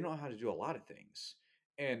to do a lot of things.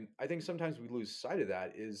 And I think sometimes we lose sight of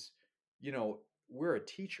that is, we're a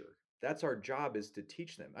teacher. That's our job, is to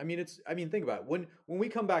teach them. Think about it. When we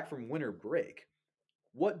come back from winter break,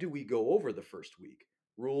 what do we go over the first week?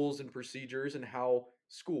 Rules and procedures and how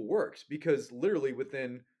school works, because literally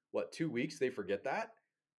within 2 weeks they forget that.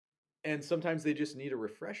 And sometimes they just need a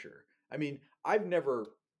refresher. I've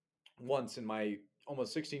never once in my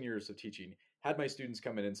almost 16 years of teaching had my students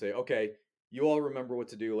come in and say, okay, you all remember what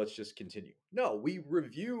to do, let's just continue. No, we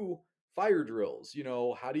review fire drills,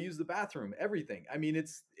 how to use the bathroom, everything.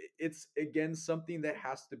 It's again something that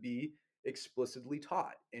has to be explicitly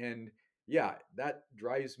taught. And yeah, that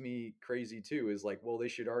drives me crazy too, is like, well, they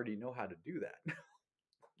should already know how to do that.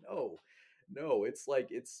 No, it's like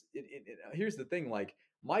here's the thing, like,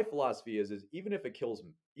 my philosophy is even if a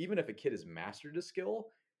kid has mastered a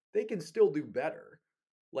skill, they can still do better.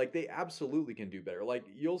 Like, they absolutely can do better. Like,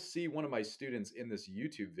 you'll see one of my students in this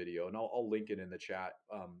YouTube video, and I'll link it in the chat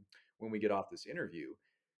when we get off this interview.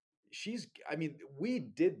 We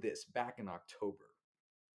did this back in October.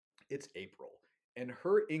 It's April, and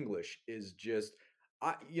her English is just,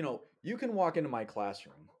 you can walk into my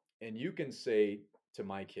classroom and you can say to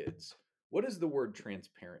my kids, what does the word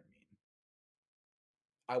transparent mean?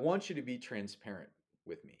 I want you to be transparent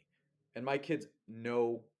with me. And my kids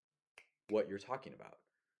know what you're talking about,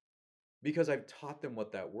 because I've taught them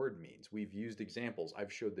what that word means. We've used examples.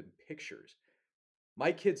 I've showed them pictures.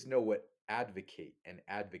 My kids know what advocate and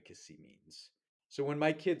advocacy means. So when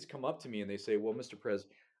my kids come up to me and they say, well, Mr. Prez,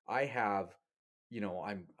 I have,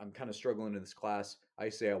 I'm kind of struggling in this class. I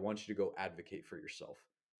say, I want you to go advocate for yourself.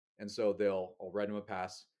 And so I'll write them a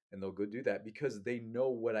pass and they'll go do that, because they know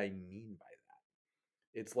what I mean by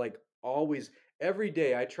that. It's like, always, every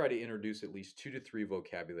day I try to introduce at least 2 to 3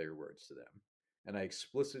 vocabulary words to them. And I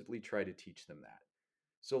explicitly try to teach them that.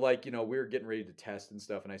 So like, we were getting ready to test and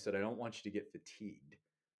stuff. And I said, I don't want you to get fatigued.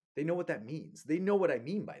 They know what that means. They know what I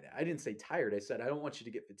mean by that. I didn't say tired. I said, I don't want you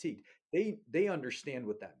to get fatigued. They understand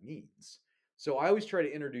what that means. So I always try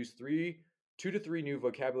to introduce 2 to 3 new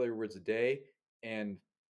vocabulary words a day.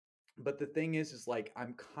 But the thing is like,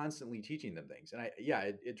 I'm constantly teaching them things. And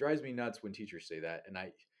it drives me nuts when teachers say that. And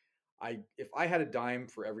if I had a dime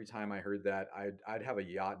for every time I heard that, I'd have a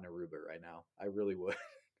yacht in Aruba right now. I really would.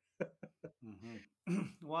 Mm-hmm.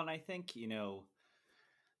 Well, and I think,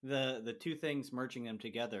 the two things, merging them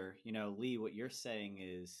together, Lee, what you're saying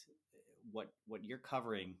is what you're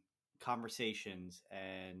covering, conversations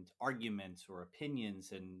and arguments or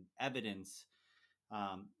opinions and evidence,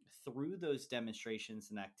 um, through those demonstrations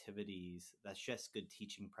and activities, that's just good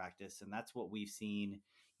teaching practice. And that's what we've seen,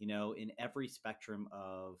 in every spectrum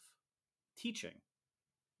of teaching,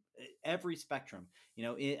 every spectrum.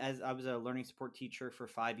 As I was a learning support teacher for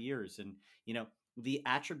 5 years, and the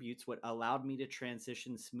attributes, what allowed me to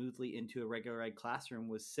transition smoothly into a regular ed classroom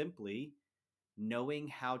was simply knowing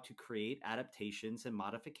how to create adaptations and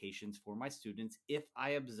modifications for my students if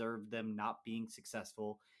I observed them not being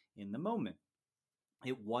successful in the moment.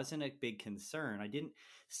 It wasn't a big concern. I didn't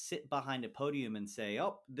sit behind a podium and say,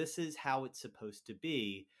 oh, this is how it's supposed to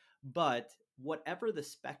be. But whatever the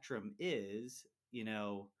spectrum is,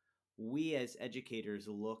 we as educators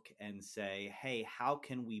look and say, hey, how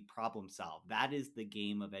can we problem solve? That is the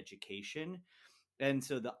game of education. And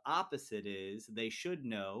so the opposite is they should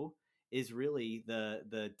know is really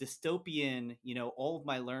the dystopian, all of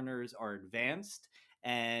my learners are advanced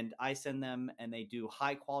and I send them and they do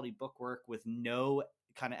high quality book work with no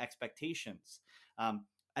kind of expectations.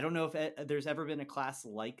 I don't know if there's ever been a class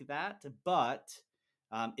like that, but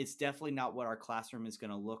it's definitely not what our classroom is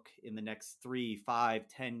going to look in the next 3, 5,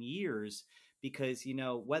 10 years. Because,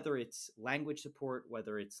 whether it's language support,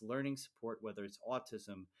 whether it's learning support, whether it's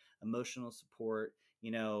autism, emotional support,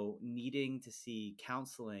 needing to see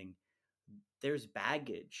counseling, there's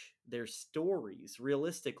baggage, there's stories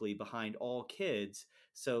realistically behind all kids.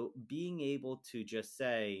 So being able to just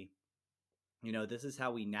say, this is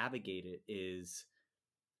how we navigate it is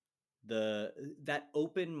that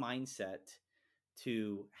open mindset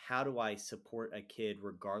to how do I support a kid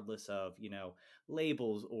regardless of,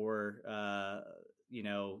 labels or,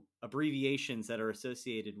 abbreviations that are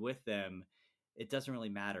associated with them. It doesn't really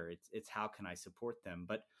matter. It's how can I support them?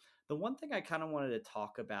 But the one thing I kind of wanted to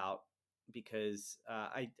talk about, because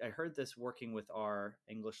I heard this working with our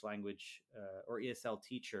English language or ESL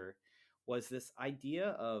teacher, was this idea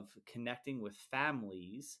of connecting with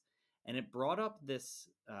families. And it brought up this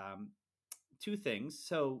two things.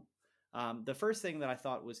 So the first thing that I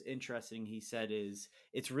thought was interesting, he said, is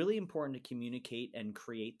it's really important to communicate and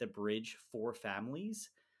create the bridge for families,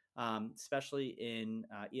 especially in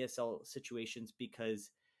ESL situations,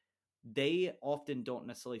 because they often don't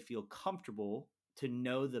necessarily feel comfortable to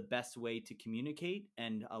know the best way to communicate.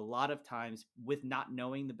 And a lot of times, with not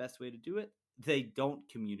knowing the best way to do it, they don't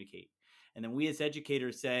communicate. And then we as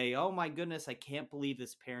educators say, oh my goodness, I can't believe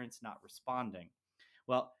this parent's not responding.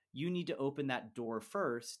 Well, you need to open that door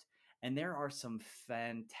first. And there are some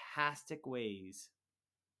fantastic ways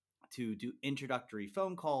to do introductory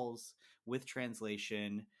phone calls with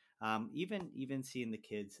translation, even seeing the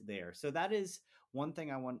kids there. So that is one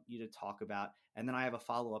thing I want you to talk about. And then I have a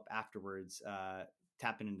follow-up afterwards,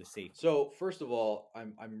 tapping into safety. So first of all,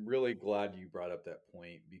 I'm really glad you brought up that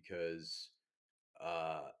point because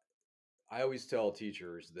I always tell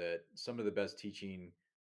teachers that some of the best teaching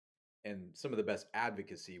and some of the best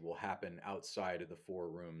advocacy will happen outside of the four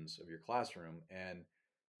rooms of your classroom. And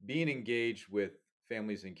being engaged with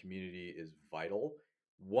families and community is vital.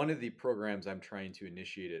 One of the programs I'm trying to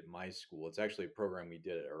initiate at my school, it's actually a program we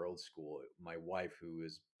did at our old school. My wife, who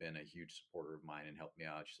has been a huge supporter of mine and helped me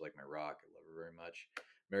out, she's like my rock. I love her very much.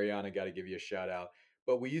 Mariana, got to give you a shout out.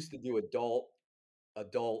 But we used to do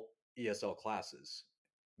adult ESL classes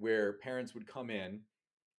where parents would come in,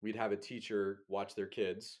 we'd have a teacher watch their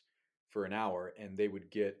kids for an hour, and they would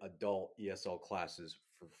get adult ESL classes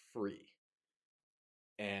for free.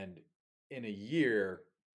 And in a year,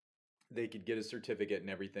 they could get a certificate and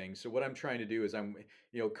everything. So what I'm trying to do is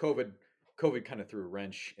COVID kind of threw a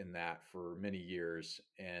wrench in that for many years,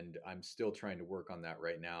 and I'm still trying to work on that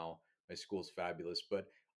right now. My school's fabulous, but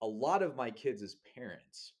a lot of my kids as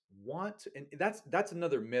parents want, and that's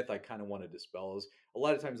another myth I kind of want to dispel, is a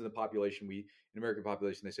lot of times in the population, in American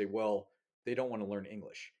population, they say, well, they don't want to learn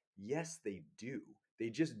English. Yes, they do. They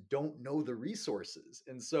just don't know the resources.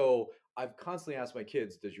 And so I've constantly asked my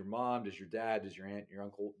kids, does your mom, does your dad, does your aunt, your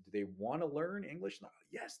uncle, do they want to learn English? No,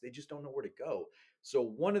 yes, they just don't know where to go. So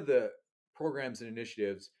one of the programs and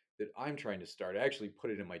initiatives that I'm trying to start, I actually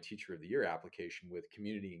put it in my Teacher of the Year application with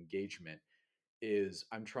community engagement, is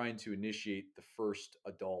I'm trying to initiate the first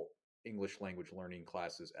adult English language learning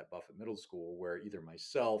classes at Buffett Middle School, where either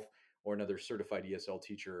myself or another certified ESL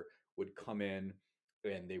teacher would come in,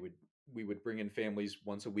 and we would bring in families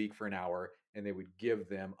once a week for an hour, and they would give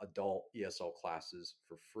them adult ESL classes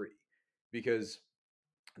for free, because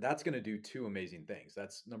that's going to do two amazing things.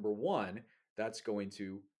 That's number one, that's going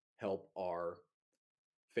to help our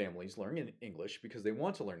families learn English because they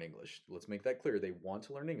want to learn English. Let's make that clear. They want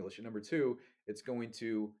to learn English. And number two, it's going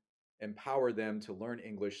to empower them to learn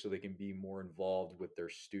English so they can be more involved with their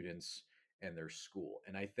students and their school.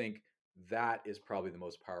 And I think that is probably the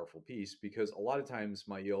most powerful piece, because a lot of times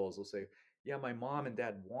my ELs will say, yeah, my mom and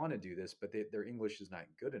dad want to do this, but their English is not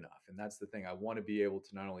good enough. And that's the thing. I want to be able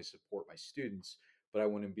to not only support my students, but I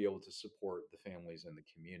want to be able to support the families and the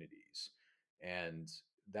communities. And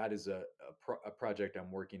that is a project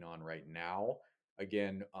I'm working on right now.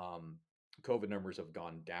 Again, COVID numbers have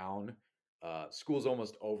gone down. School's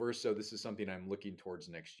almost over, so this is something I'm looking towards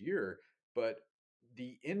next year. But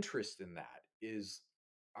the interest in that is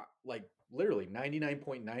like literally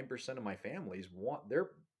 99.9% of my families want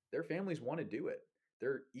their families want to do it.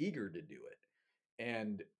 They're eager to do it.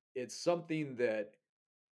 And it's something that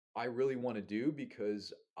I really want to do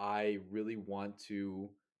because I really want to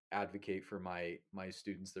advocate for my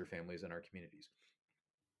students, their families, and our communities.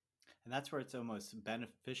 And that's where it's almost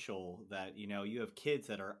beneficial that, you have kids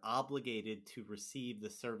that are obligated to receive the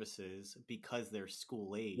services because they're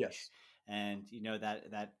school age. Yes. And,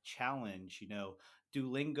 that challenge,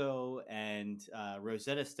 Duolingo and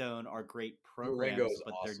Rosetta Stone are great programs,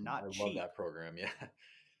 but awesome. they're not cheap. I love that program. Yeah.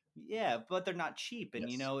 Yeah, but they're not cheap. And,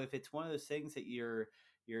 Yes. if it's one of those things that you're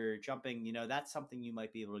jumping, that's something you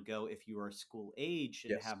might be able to go if you are school age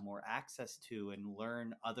and Yes. have more access to and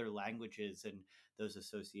learn other languages and those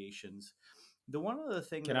associations. The one other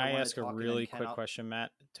thing Can that I wanna ask a talk, and then really Ken, quick question,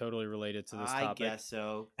 Matt? Totally related to this I topic. guess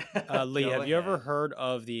so. Lee, Go have you ever ahead. heard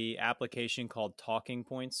of the application called Talking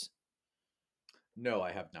Points? No,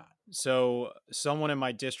 I have not. So someone in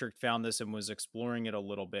my district found this and was exploring it a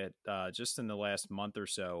little bit just in the last month or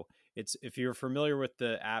so. It's, if you're familiar with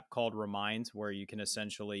the app called Remind, where you can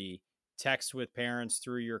essentially text with parents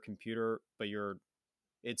through your computer, but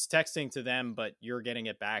it's texting to them, but you're getting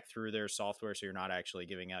it back through their software, so you're not actually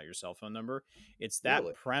giving out your cell phone number. It's that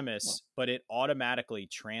Really? premise, but it automatically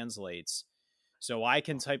translates. So I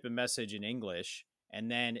can type a message in English,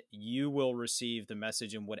 and then you will receive the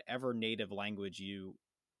message in whatever native language you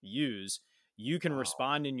use. You can Wow.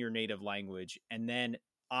 respond in your native language, and then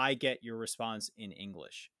I get your response in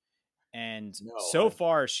English. And No, so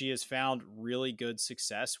far, she has found really good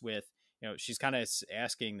success with, she's kind of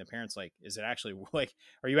asking the parents, like, is it actually like,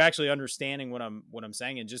 are you actually understanding what I'm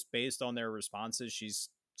saying? And just based on their responses, she's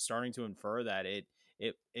starting to infer that it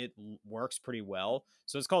works pretty well.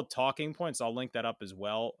 So it's called Talking Points. I'll link that up as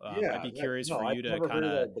well. I'd be curious for I've you to never kind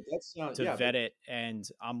heard of that, but that sounds vet it. And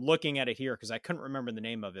I'm looking at it here because I couldn't remember the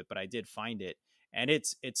name of it, but I did find it. And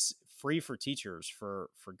it's free for teachers for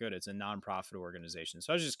good. It's a nonprofit organization.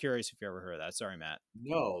 So I was just curious if you ever heard of that. Sorry, Matt.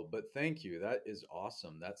 No, but thank you. That is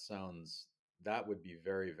awesome. That would be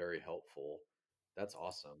very, very helpful. That's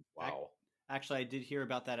awesome. Wow. Actually, I did hear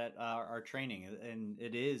about that at our training, and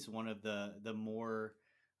it is one of the more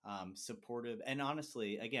supportive. And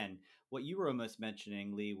honestly, again, what you were almost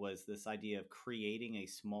mentioning, Lee, was this idea of creating a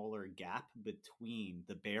smaller gap between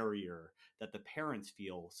the barrier that the parents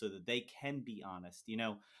feel, so that they can be honest.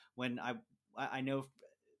 When I know,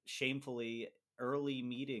 shamefully, early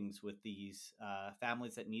meetings with these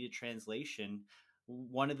families that needed translation,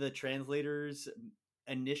 one of the translators'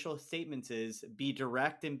 initial statements is, be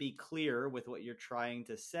direct and be clear with what you're trying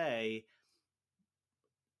to say.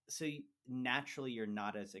 So naturally, you're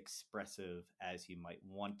not as expressive as you might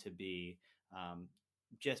want to be,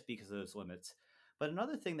 just because of those limits. But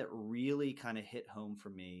another thing that really kind of hit home for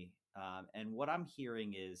me, and what I'm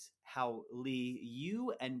hearing, is how, Lee,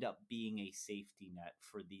 you end up being a safety net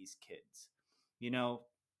for these kids.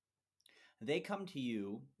 They come to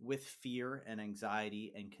you with fear and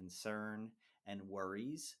anxiety and concern and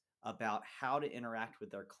worries about how to interact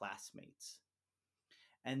with their classmates.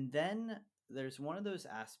 And then there's one of those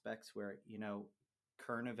aspects where,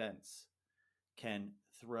 current events can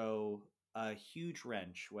throw a huge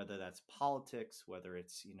wrench, whether that's politics, whether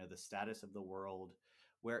it's, the status of the world,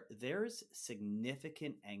 where there's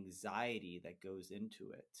significant anxiety that goes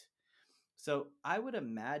into it. So I would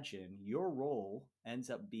imagine your role ends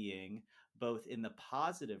up being both in the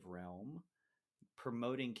positive realm,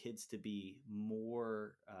 promoting kids to be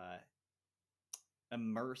more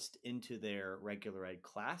immersed into their regular ed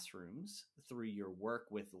classrooms through your work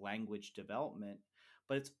with language development,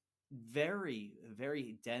 but it's very,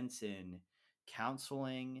 very dense in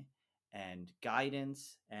counseling and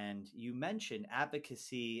guidance. And you mentioned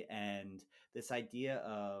advocacy and this idea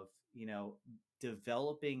of,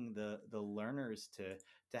 developing the learners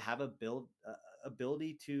to have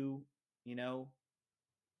ability to,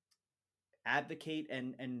 advocate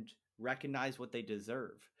and recognize what they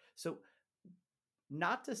deserve. So,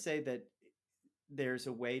 not to say that there's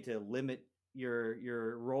a way to limit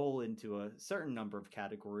your role into a certain number of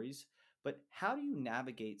categories, but how do you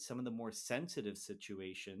navigate some of the more sensitive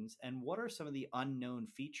situations, and what are some of the unknown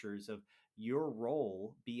features of your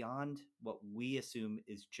role beyond what we assume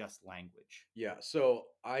is just language? Yeah, so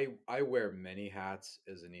I wear many hats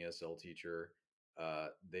as an ESL teacher.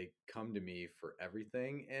 They come to me for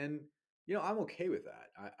everything, and I'm okay with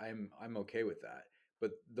that. I'm okay with that.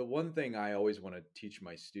 But the one thing I always want to teach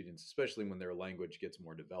my students, especially when their language gets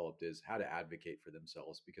more developed, is how to advocate for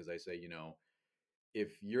themselves. Because I say,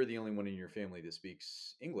 if you're the only one in your family that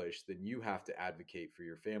speaks English, then you have to advocate for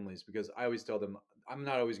your families. Because I always tell them I'm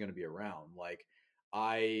not always going to be around. Like,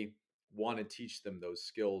 I want to teach them those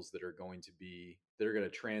skills that are going to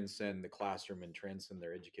transcend the classroom and transcend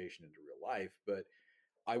their education into real life. But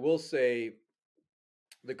I will say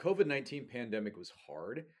the COVID-19 pandemic was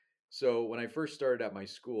hard. So when I first started at my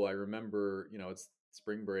school, I remember, it's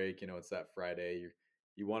spring break, it's that Friday.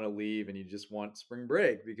 You want to leave and you just want spring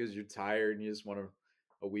break because you're tired and you just want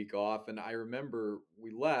a week off. And I remember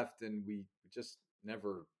we left and we just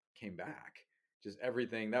never came back. Just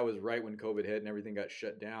everything that was right when COVID hit and everything got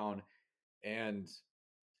shut down. And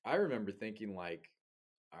I remember thinking, like,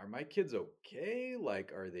 are my kids okay?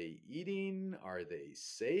 Like, are they eating? Are they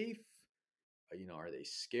safe? Are they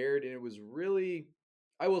scared? And it was really,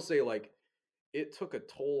 I will say, like, it took a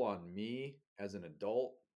toll on me as an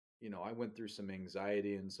adult. I went through some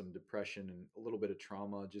anxiety and some depression and a little bit of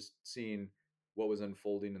trauma just seeing what was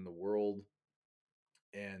unfolding in the world.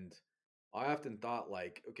 And I often thought,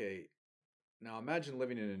 like, okay, now imagine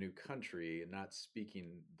living in a new country and not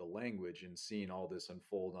speaking the language and seeing all this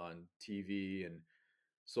unfold on TV and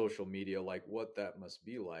social media, like what that must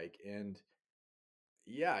be like. And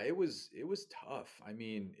yeah, it was tough. I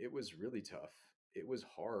mean, it was really tough. It was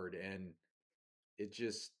hard, and it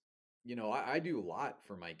just, I do a lot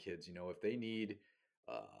for my kids. If they need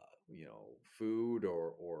uh food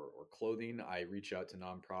or clothing, I reach out to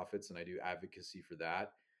nonprofits and I do advocacy for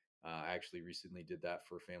that. I actually recently did that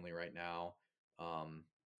for a family right now.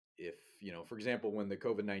 If for example, when the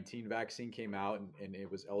COVID-19 vaccine came out and it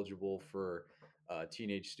was eligible for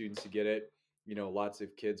teenage students to get it, lots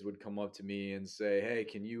of kids would come up to me and say, hey,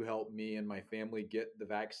 can you help me and my family get the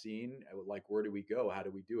vaccine? Like, where do we go? How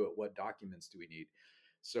do we do it? What documents do we need?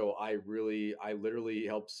 So I literally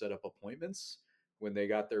helped set up appointments. When they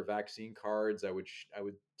got their vaccine cards, I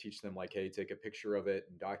would teach them, like, hey, take a picture of it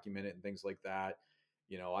and document it and things like that.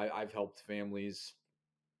 I've helped families,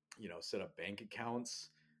 set up bank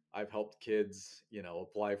accounts. I've helped kids,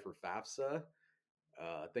 apply for FAFSA,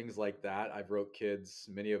 things like that. I've wrote kids,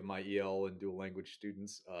 many of my EL and dual language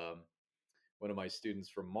students. One of my students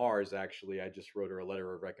from Mars, actually, I just wrote her a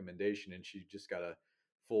letter of recommendation, and she just got a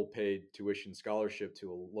full paid tuition scholarship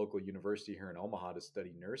to a local university here in Omaha to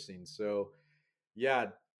study nursing. So yeah,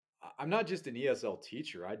 I'm not just an ESL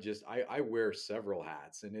teacher. I wear several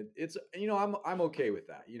hats, and it's I'm okay with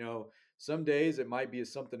that. Some days it might be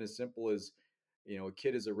something as simple as, a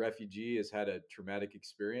kid is a refugee, has had a traumatic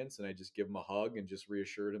experience, and I just give them a hug and just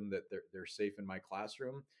reassure them that they're safe in my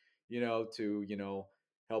classroom. To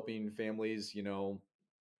helping families,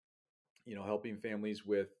 helping families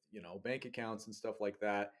with bank accounts and stuff like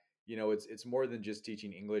that. It's more than just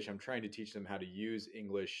teaching English. I'm trying to teach them how to use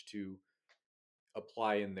English to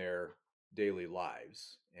apply in their daily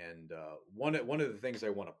lives. And one of the things I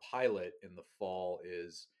want to pilot in the fall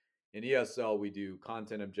is in ESL we do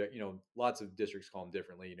content object. Lots of districts call them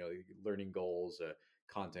differently. Learning goals,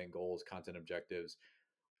 content goals, content objectives.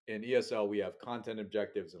 In ESL we have content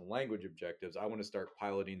objectives and language objectives. I want to start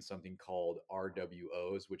piloting something called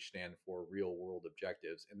RWOs, which stand for real world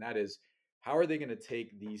objectives, and that is, how are they going to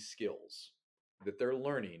take these skills that they're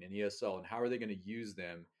learning in ESL and how are they going to use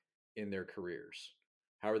them in their careers?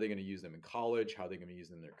 How are they going to use them in college? How are they going to use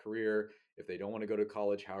them in their career? If they don't want to go to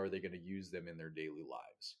college, how are they going to use them in their daily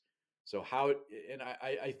lives? So and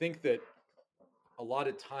I think that a lot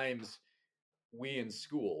of times we in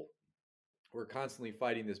school, we're constantly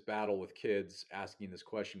fighting this battle with kids asking this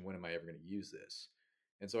question, when am I ever going to use this?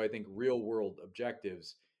 And so I think real world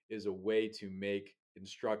objectives is a way to make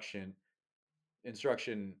instruction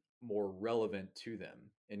more relevant to them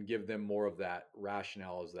and give them more of that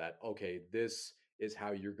rationale, is that, okay, this is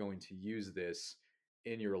how you're going to use this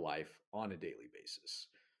in your life on a daily basis.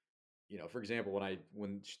 For example,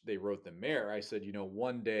 when they wrote the mayor, I said,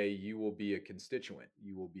 one day you will be a constituent,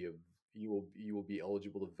 you will be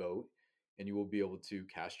eligible to vote, and you will be able to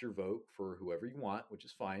cast your vote for whoever you want, which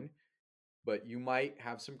is fine. But you might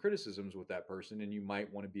have some criticisms with that person, and you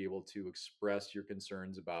might want to be able to express your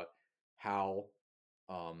concerns about how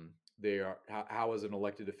they are, how as an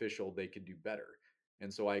elected official they could do better.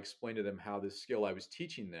 And so I explained to them how this skill I was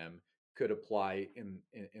teaching them could apply in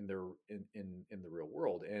the real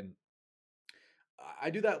world. And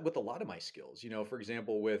I do that with a lot of my skills. For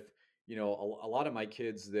example, with a lot of my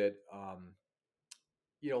kids that,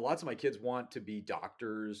 lots of my kids want to be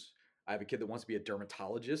doctors. I have a kid that wants to be a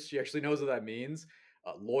dermatologist. She actually knows what that means.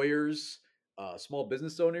 Lawyers, small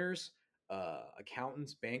business owners,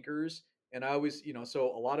 accountants, bankers. And I always,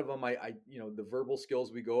 so a lot of them, the verbal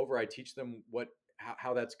skills we go over, I teach them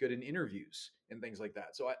how that's good in interviews and things like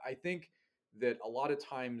that. So I think that a lot of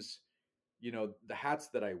times, the hats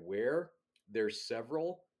that I wear, there's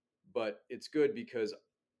several, but it's good because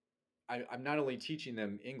I'm not only teaching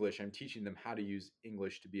them English, I'm teaching them how to use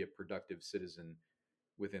English to be a productive citizen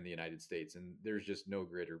within the United States. And there's just no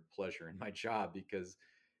greater pleasure in my job because,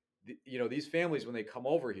 these families, when they come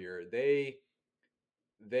over here, they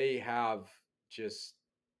have just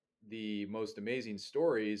the most amazing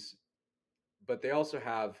stories, but they also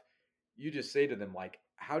have, you just say to them, like,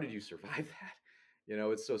 how did you survive that?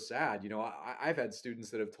 It's so sad. I've had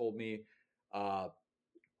students that have told me, uh,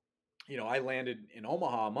 I landed in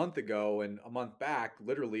Omaha a month ago, and a month back,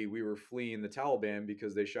 literally, we were fleeing the Taliban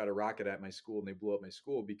because they shot a rocket at my school and they blew up my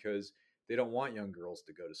school because they don't want young girls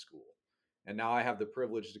to go to school. And now I have the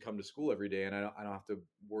privilege to come to school every day, and I don't have to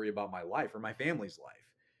worry about my life or my family's life.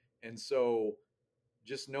 And so,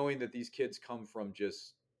 just knowing that these kids come from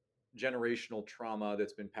just generational trauma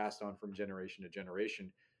that's been passed on from generation to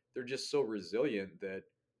generation, they're just so resilient that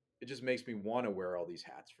it just makes me want to wear all these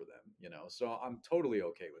hats for them. So I'm totally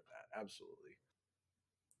okay with that. Absolutely.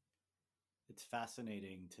 It's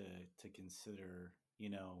fascinating to consider,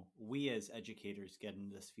 we as educators get in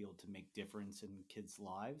this field to make difference in kids'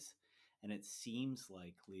 lives. And it seems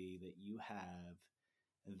likely that you have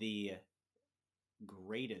the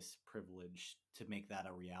greatest privilege to make that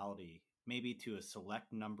a reality, maybe to a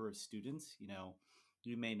select number of students.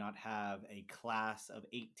 You may not have a class of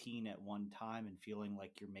 18 at one time and feeling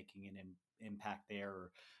like you're making an impact there,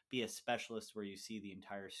 or be a specialist where you see the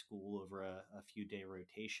entire school over a few day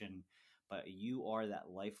rotation, but you are that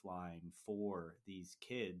lifeline for these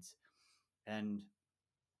kids. And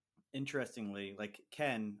interestingly, like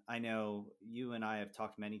Ken, I know you and I have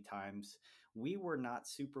talked many times. We were not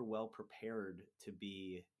super well prepared to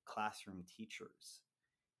be classroom teachers.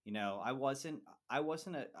 I wasn't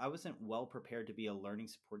well prepared to be a learning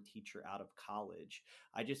support teacher out of college.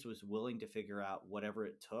 I just was willing to figure out whatever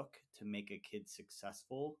it took to make a kid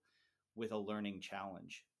successful with a learning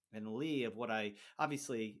challenge. And Lee, I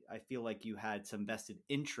feel like you had some vested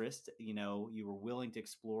interest. You were willing to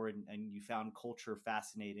explore, and you found culture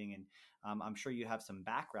fascinating. And I'm sure you have some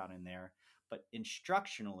background in there, but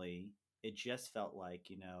instructionally, it just felt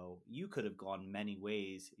like, you could have gone many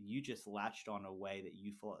ways. You just latched on a way that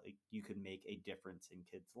you felt like you could make a difference in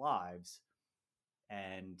kids' lives.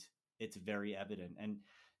 And it's very evident. And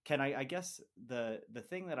Ken, I guess the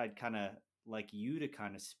thing that I'd kind of like you to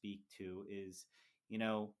kind of speak to is, you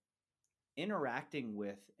know, interacting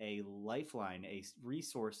with a lifeline, a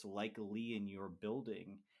resource like Lee in your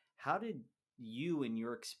building. How did you, in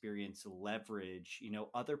your experience, leverage,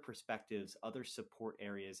 other perspectives, other support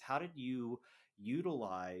areas? How did you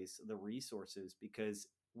utilize the resources? Because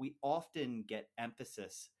we often get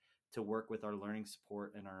emphasis to work with our learning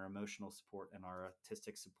support and our emotional support and our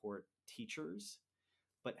autistic support teachers.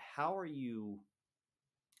 But how did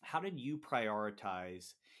you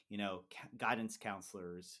prioritize, guidance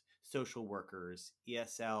counselors, social workers,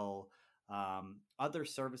 ESL, other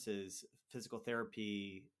services, physical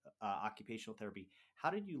therapy, occupational therapy? How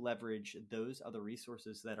did you leverage those other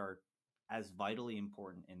resources that are as vitally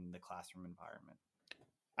important in the classroom environment?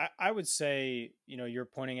 I would say, you're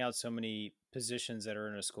pointing out so many positions that are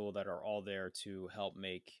in a school that are all there to help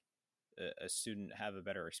make a student have a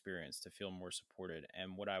better experience, to feel more supported.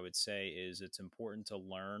 And what I would say is it's important to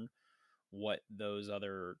learn what those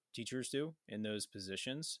other teachers do in those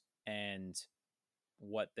positions and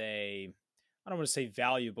what they, I don't want to say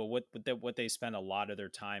value, but what they spend a lot of their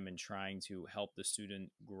time in trying to help the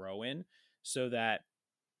student grow in, so that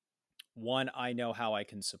one, I know how I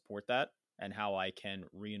can support that and how I can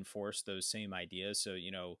reinforce those same ideas. So,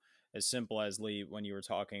 as simple as Lee, when you were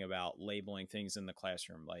talking about labeling things in the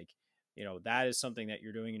classroom, like, that is something that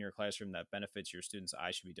you're doing in your classroom that benefits your students.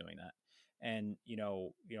 I should be doing that. And,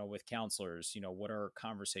 with counselors, what are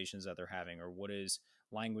conversations that they're having, or what is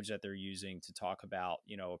language that they're using to talk about,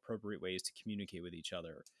 appropriate ways to communicate with each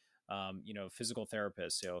other. Physical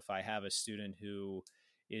therapists. If I have a student who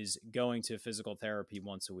is going to physical therapy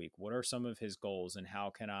once a week, what are some of his goals, and how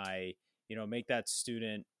can I, make that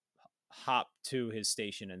student hop to his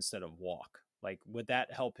station instead of walk? Like, would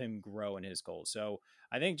that help him grow in his goals? So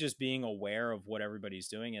I think just being aware of what everybody's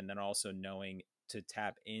doing, and then also knowing to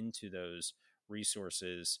tap into those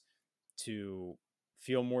resources to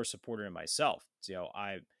feel more supported in myself.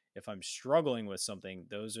 if I'm struggling with something,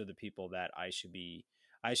 those are the people that I should be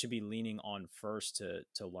leaning on first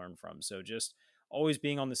to learn from. So just always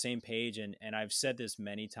being on the same page. And I've said this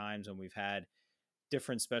many times when we've had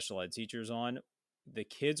different special ed teachers on, the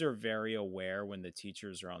kids are very aware when the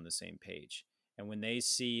teachers are on the same page. And when they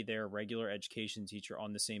see their regular education teacher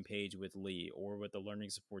on the same page with Lee or with the learning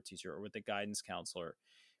support teacher or with the guidance counselor,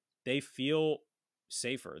 they feel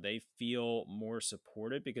safer. They feel more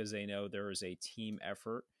supported because they know there is a team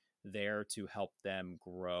effort there to help them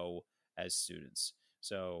grow as students.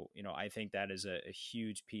 So, I think that is a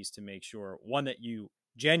huge piece to make sure, one, that you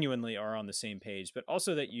genuinely are on the same page, but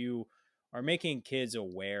also that you are making kids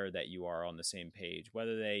aware that you are on the same page,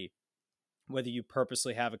 whether you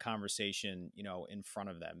purposely have a conversation, in front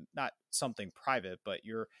of them, not something private, but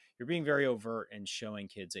you're being very overt and showing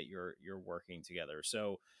kids that you're working together.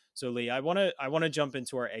 So Lee, I want to jump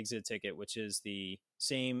into our exit ticket, which is the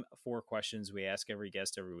same 4 questions we ask every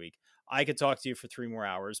guest every week. I could talk to you for 3 more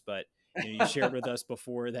hours, but you shared with us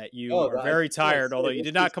before that you are very tired, although you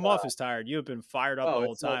did not come off as tired. You have been fired up the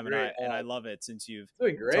whole time, and I love it since you've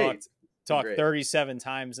doing great. Talked 37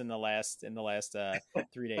 times in the last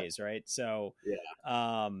 3 days, right? So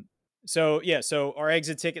Yeah. So our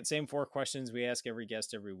exit ticket, same 4 questions we ask every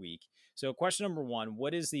guest every week. So question number 1,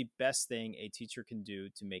 what is the best thing a teacher can do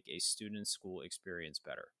to make a student's school experience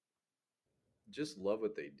better? Just love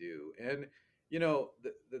what they do. And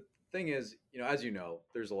the thing is, as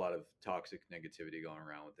there's a lot of toxic negativity going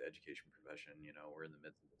around with the education profession. We're in the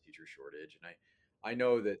midst of a teacher shortage, and I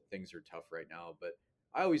know that things are tough right now, but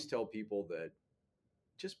I always tell people that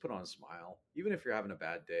just put on a smile. Even if you're having a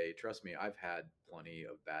bad day, trust me, I've had plenty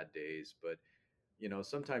of bad days, but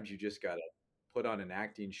sometimes you just got to put on an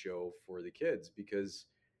acting show for the kids because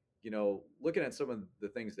looking at some of the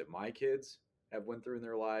things that my kids have went through in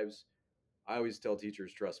their lives, I always tell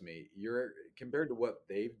teachers, trust me, you're compared to what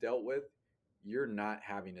they've dealt with, you're not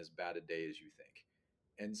having as bad a day as you think.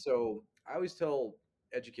 And so I always tell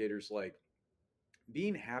educators, like,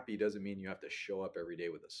 being happy doesn't mean you have to show up every day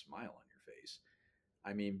with a smile on your face.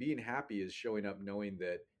 I mean, being happy is showing up knowing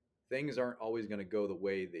that things aren't always going to go the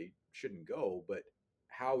way they shouldn't go, but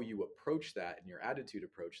how you approach that and your attitude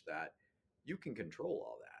approach that, you can control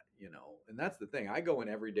all that. And that's the thing. I go in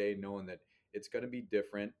every day knowing that it's going to be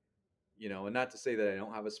different, and not to say that I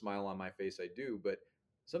don't have a smile on my face, I do, but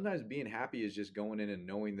sometimes being happy is just going in and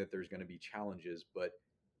knowing that there's going to be challenges, but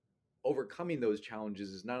overcoming those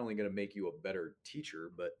challenges is not only going to make you a better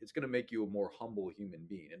teacher, but it's going to make you a more humble human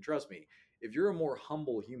being. And trust me, if you're a more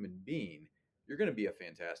humble human being, you're going to be a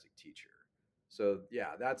fantastic teacher. So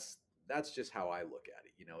yeah, that's just how I look at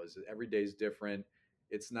it. Is every day is different.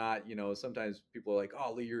 It's not, sometimes people are like,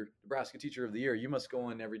 "Oh, Lee, you're Nebraska Teacher of the Year. You must go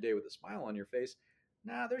in every day with a smile on your face."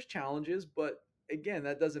 Nah, there's challenges, but again,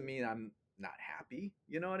 that doesn't mean I'm not happy.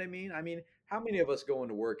 You know what I mean? I mean, how many of us go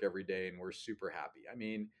into work every day and we're super happy? I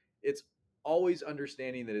mean, it's always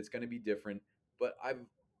understanding that it's going to be different, but I've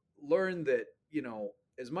learned that,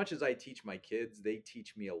 as much as I teach my kids, they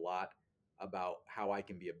teach me a lot about how I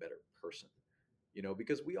can be a better person,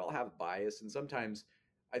 because we all have bias. And sometimes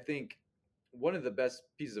I think one of the best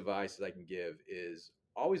pieces of advice that I can give is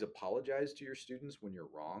always apologize to your students when you're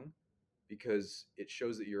wrong, because it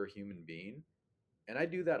shows that you're a human being. And I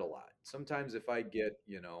do that a lot. Sometimes if I get,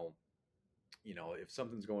 if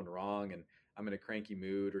something's going wrong and I'm in a cranky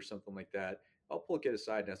mood or something like that, I'll pull a kid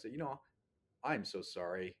aside and I say, I'm so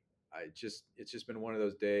sorry. It's just been one of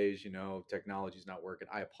those days, technology's not working.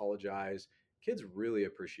 I apologize. Kids really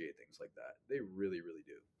appreciate things like that. They really, really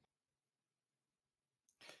do.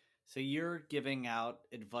 So you're giving out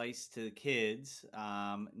advice to the kids.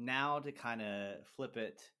 Now to kind of flip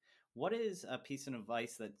it, what is a piece of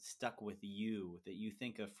advice that stuck with you that you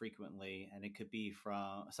think of frequently? And it could be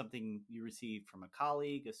from something you received from a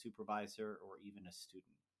colleague, a supervisor, or even a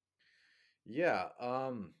student. Yeah.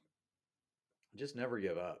 Just never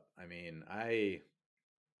give up. I mean, I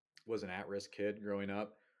was an at-risk kid growing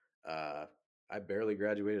up. Uh, I barely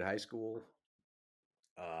graduated high school.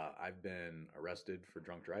 I've been arrested for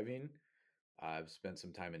drunk driving. I've spent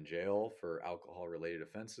some time in jail for alcohol-related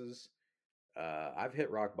offenses. I've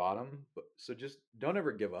hit rock bottom, but so just don't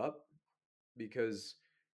ever give up, because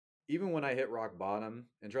even when I hit rock bottom,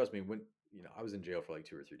 and trust me, when I was in jail for like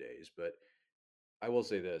 2 or 3 days, but I will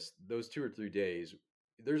say this: those 2 or 3 days,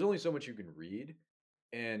 there's only so much you can read,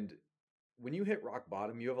 and when you hit rock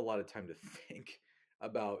bottom, you have a lot of time to think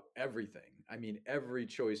about everything. I mean, every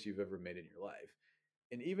choice you've ever made in your life.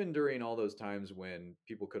 And even during all those times when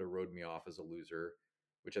people could have wrote me off as a loser,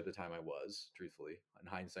 which at the time I was, truthfully, in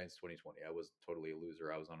hindsight's 2020, I was totally a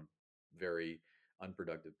loser. I was on a very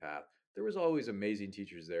unproductive path. There was always amazing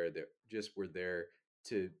teachers there that just were there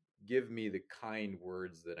to give me the kind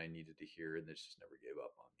words that I needed to hear, and they just never gave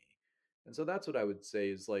up on me. And so that's what I would say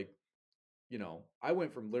is like, I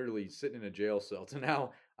went from literally sitting in a jail cell to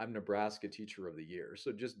now I'm Nebraska Teacher of the Year.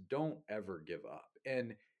 So just don't ever give up.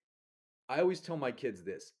 And I always tell my kids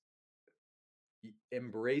this: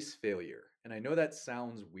 embrace failure. And I know that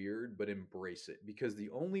sounds weird, but embrace it, because the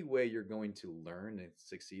only way you're going to learn and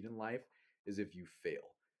succeed in life is if you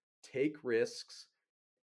fail. Take risks,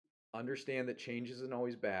 understand that change isn't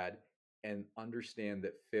always bad, and understand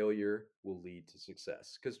that failure will lead to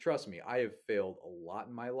success. Because trust me, I have failed a lot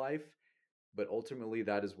in my life, but ultimately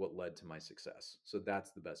that is what led to my success. So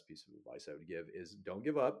that's the best piece of advice I would give is don't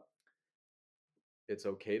give up. It's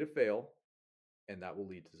okay to fail, and that will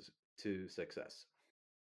lead to success.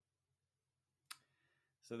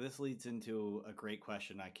 So this leads into a great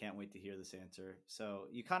question. I can't wait to hear this answer. So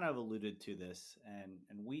you kind of alluded to this,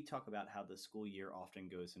 and we talk about how the school year often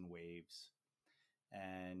goes in waves.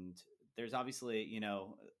 And there's obviously,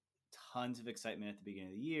 tons of excitement at the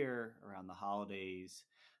beginning of the year around the holidays,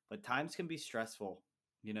 but times can be stressful.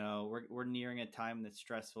 We're nearing a time that's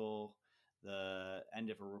stressful. The end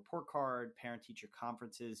of a report card, parent teacher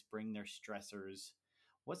conferences bring their stressors.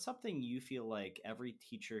 What's something you feel like every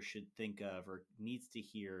teacher should think of or needs to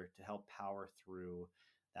hear to help power through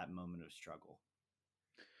that moment of struggle?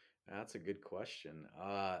 That's a good question.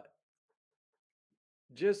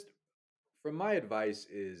 Just from my advice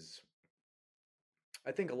is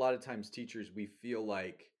I think a lot of times teachers, we feel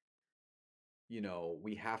like,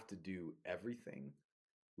 we have to do everything.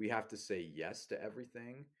 We have to say yes to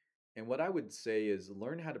everything. And what I would say is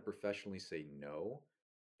learn how to professionally say no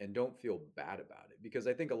and don't feel bad about it. Because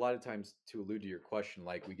I think a lot of times, to allude to your question,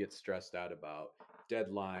 like we get stressed out about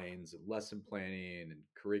deadlines and lesson planning and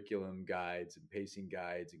curriculum guides and pacing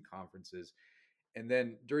guides and conferences. And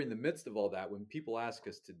then during the midst of all that, when people ask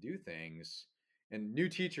us to do things, and new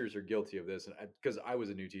teachers are guilty of this, and because I was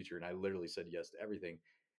a new teacher and I literally said yes to everything,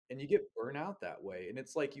 and you get burnt out that way. And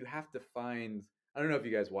it's like you have to find. I don't know if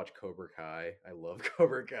you guys watch Cobra Kai. I love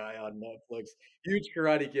Cobra Kai on Netflix. Huge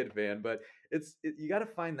Karate Kid fan, but you got to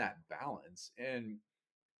find that balance. And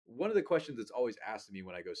one of the questions that's always asked of me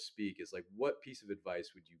when I go speak is like, what piece of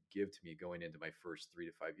advice would you give to me going into my first 3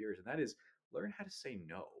 to 5 years? And that is learn how to say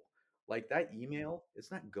no. Like that email,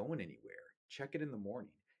 it's not going anywhere. Check it in the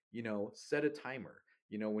morning. Set a timer.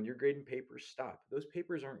 When you're grading papers, stop. Those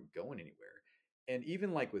papers aren't going anywhere. And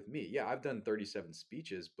even like with me, yeah, I've done 37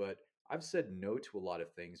 speeches, but I've said no to a lot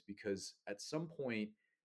of things because at some point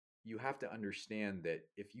you have to understand that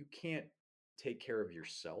if you can't take care of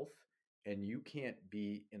yourself and you can't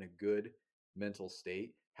be in a good mental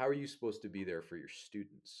state, how are you supposed to be there for your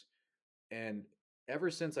students? And ever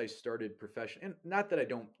since I started profession, and not that I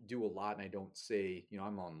don't do a lot and I don't say,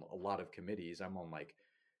 I'm on a lot of committees, I'm on like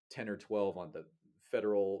 10 or 12 on the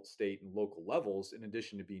federal, state, and local levels, in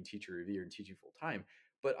addition to being teacher of the year and teaching full time.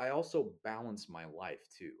 But I also balance my life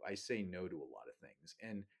too. I say no to a lot of things.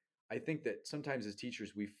 And I think that sometimes as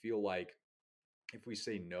teachers, we feel like if we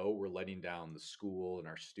say no, we're letting down the school and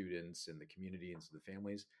our students and the community and so the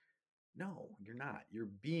families. No, you're not.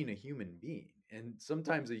 You're being a human being. And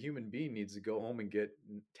sometimes a human being needs to go home and get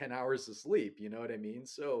 10 hours of sleep. You know what I mean?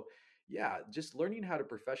 So, yeah, just learning how to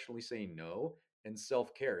professionally say no and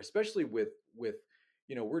self-care, especially with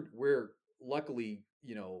we're luckily,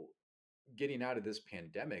 getting out of this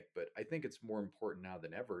pandemic, but I think it's more important now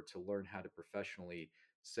than ever to learn how to professionally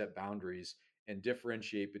set boundaries and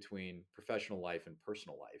differentiate between professional life and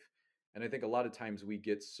personal life. And I think a lot of times we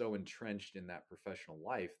get so entrenched in that professional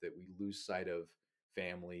life that we lose sight of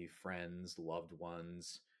family, friends, loved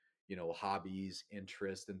ones, hobbies,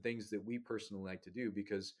 interests, and things that we personally like to do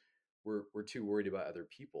because we're too worried about other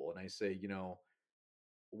people. And I say,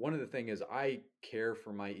 one of the thing is I care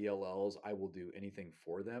for my ELLs. I will do anything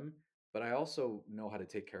for them, but I also know how to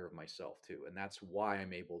take care of myself too. And that's why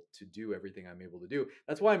I'm able to do everything I'm able to do.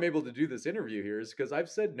 That's why I'm able to do this interview here is because I've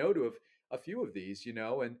said no to a few of these,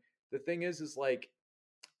 and the thing is like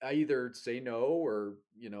I either say no or,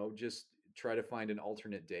 just try to find an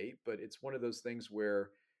alternate date. But it's one of those things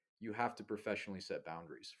where you have to professionally set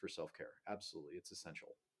boundaries for self-care. Absolutely. It's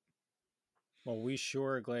essential. Well, we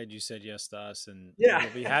sure are glad you said yes to us, and Yeah.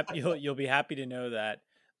 you'll be happy. You'll be happy to know that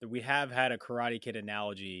we have had a Karate Kid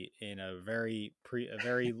analogy in a very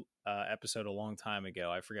episode a long time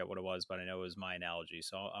ago. I forget what it was, but I know it was my analogy,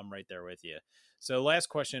 so I'm right there with you. So, last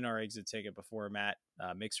question, our exit ticket before Matt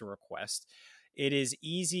makes a request. It is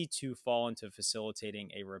easy to fall into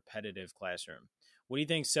facilitating a repetitive classroom. What do you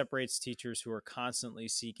think separates teachers who are constantly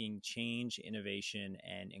seeking change, innovation,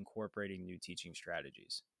 and incorporating new teaching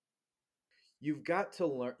strategies? You've got to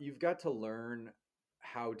learn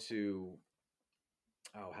how to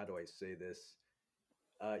oh, how do I say this?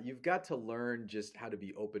 You've got to learn just how to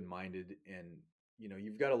be open-minded, and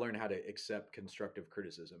you've got to learn how to accept constructive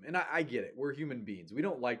criticism. And I get it, we're human beings, we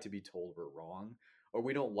don't like to be told we're wrong, or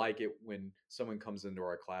we don't like it when someone comes into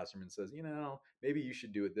our classroom and says, maybe you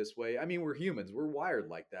should do it this way. I mean, we're humans, we're wired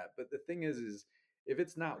like that. But the thing is if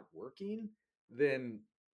it's not working, then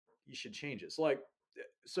you should change it.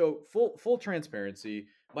 So full transparency,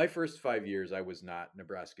 my first 5 years I was not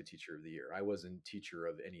Nebraska Teacher of the Year. I wasn't teacher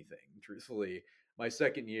of anything, truthfully. My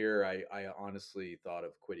second year, I honestly thought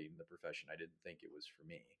of quitting the profession. I didn't think it was for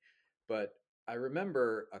me. But I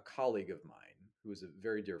remember a colleague of mine who was a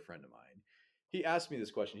very dear friend of mine. He asked me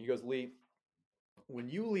this question. He goes, Lee, when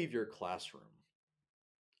you leave your classroom,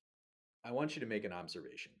 I want you to make an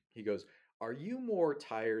observation. He goes, are you more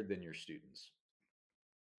tired than your students?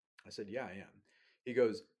 I said, yeah, I am. He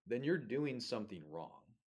goes, then you're doing something wrong.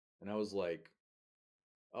 And I was like,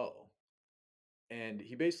 oh. And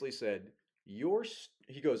he basically said,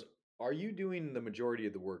 he goes, are you doing the majority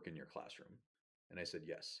of the work in your classroom? And I said,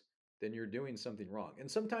 yes. Then you're doing something wrong. And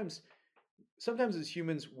sometimes as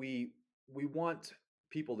humans, we want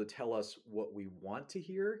people to tell us what we want to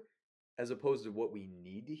hear as opposed to what we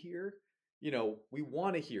need to hear. We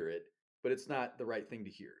want to hear it, but it's not the right thing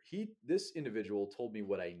to hear. This individual told me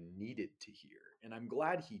what I needed to hear, and I'm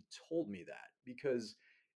glad he told me that, because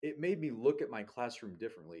it made me look at my classroom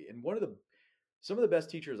differently. And some of the best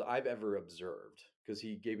teachers I've ever observed, because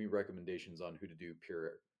he gave me recommendations on who to do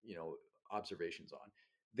peer, observations on.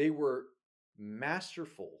 They were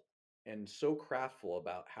masterful and so craftful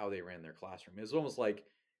about how they ran their classroom. It was almost like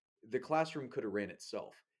the classroom could have ran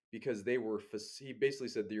itself, because he basically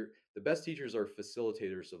said the best teachers are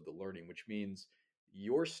facilitators of the learning, which means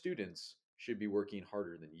your students should be working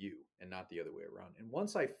harder than you and not the other way around. And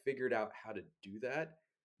once I figured out how to do that,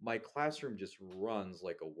 my classroom just runs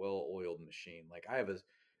like a well-oiled machine. Like, I have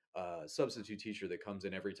a substitute teacher that comes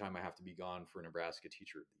in every time I have to be gone for Nebraska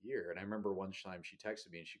Teacher of the Year. And I remember one time she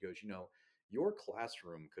texted me and she goes, your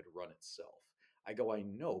classroom could run itself. I go, I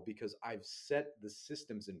know, because I've set the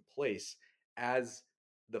systems in place as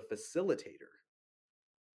the facilitator.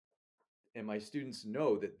 And my students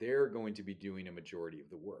know that they're going to be doing a majority of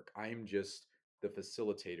the work. I'm just the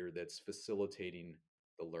facilitator that's facilitating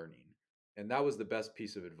the learning. And that was the best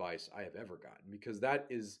piece of advice I have ever gotten, because that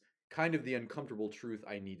is kind of the uncomfortable truth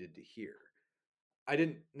I needed to hear. I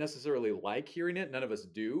didn't necessarily like hearing it. None of us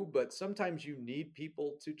do, but sometimes you need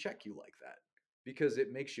people to check you like that, because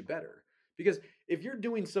it makes you better. Because if you're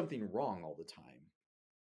doing something wrong all the time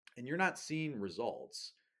and you're not seeing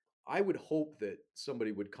results, I would hope that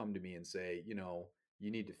somebody would come to me and say, you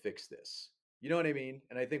need to fix this. You know what I mean?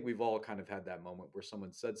 And I think we've all kind of had that moment where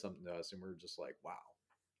someone said something to us and we're just like, wow,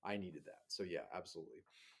 I needed that. So yeah, absolutely.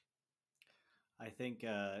 I think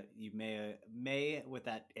you may with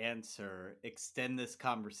that answer extend this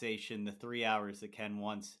conversation the 3 hours that Ken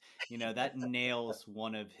wants. That nails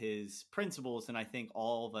one of his principles, and I think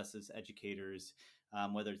all of us as educators,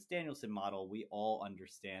 whether it's Danielson model, we all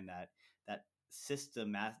understand that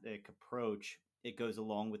systematic approach. It goes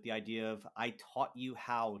along with the idea of, I taught you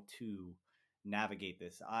how to navigate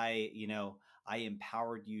this. I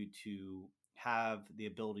empowered you to have the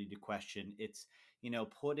ability to question. It's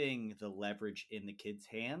putting the leverage in the kids'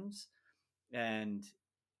 hands, and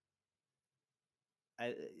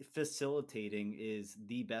facilitating is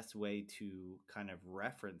the best way to kind of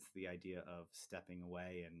reference the idea of stepping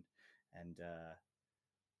away and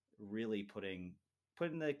really putting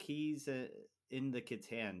the keys in the kids'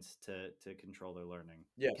 hands to control their learning.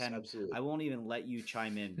 Yes, Ken, absolutely. I won't even let you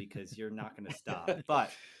chime in because you're not going to stop.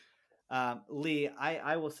 But Lee,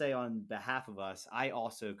 I will say on behalf of us, I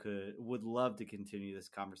also would love to continue this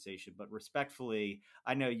conversation, but respectfully,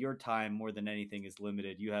 I know your time more than anything is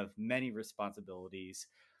limited. You have many responsibilities.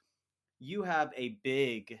 You have a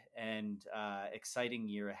big and exciting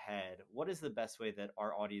year ahead. What is the best way that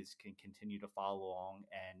our audience can continue to follow along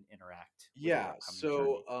and interact with your Yeah. upcoming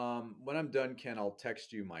So journey? when I'm done, Ken, I'll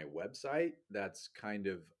text you my website. That's kind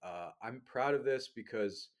of, I'm proud of this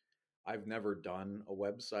because I've never done a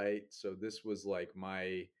website. So this was like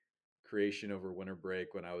my creation over winter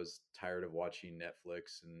break when I was tired of watching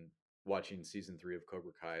Netflix and watching season 3 of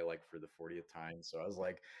Cobra Kai like for the 40th time. So I was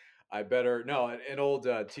like, I better, no, an old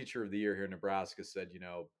teacher of the year here in Nebraska said,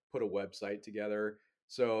 put a website together.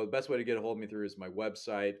 So the best way to get a hold of me through is my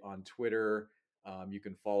website. On Twitter, you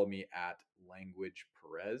can follow me at Language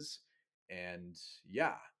Perez. And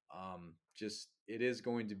yeah, just it is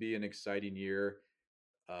going to be an exciting year.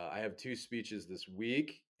 I have 2 speeches this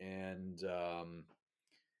week, and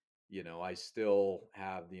I still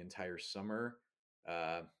have the entire summer,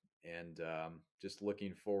 and just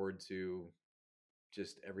looking forward to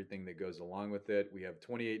just everything that goes along with it. We have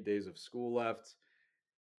 28 days of school left.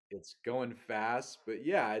 It's going fast, but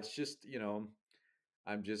yeah, it's just,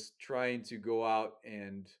 I'm just trying to go out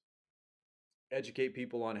and educate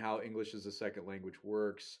people on how English as a second language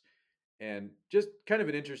works. And just kind of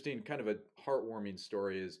an interesting, kind of a heartwarming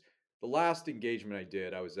story is the last engagement I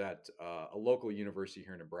did, I was at a local university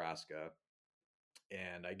here in Nebraska,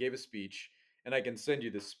 and I gave a speech. And I can send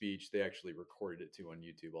you this speech. They actually recorded it too on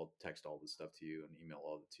YouTube. I'll text all this stuff to you and email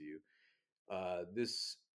all of it to you.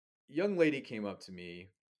 This young lady came up to me,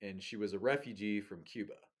 and she was a refugee from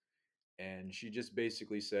Cuba. And she just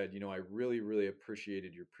basically said, I really, really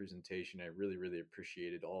appreciated your presentation. I really, really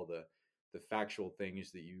appreciated all the factual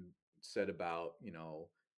things that you said about,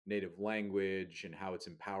 native language and how it's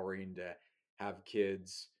empowering to have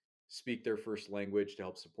kids speak their first language to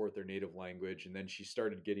help support their native language. And then she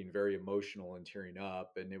started getting very emotional and tearing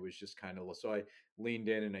up. And it was just kind of, so I leaned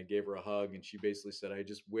in and I gave her a hug. And she basically said, I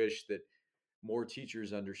just wish that more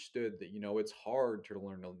teachers understood that it's hard to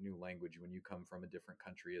learn a new language when you come from a different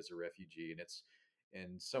country as a refugee.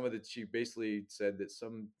 And some of the she basically said that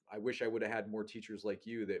I wish I would have had more teachers like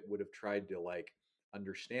you that would have tried to like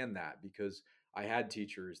understand that, because I had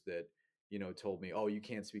teachers that told me, oh, you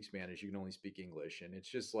can't speak Spanish, you can only speak English. And it's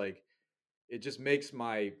just like, it just makes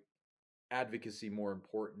my advocacy more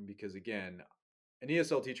important, because again, an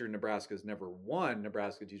ESL teacher in Nebraska has never won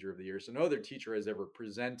Nebraska Teacher of the Year, so no other teacher has ever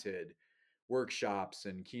presented workshops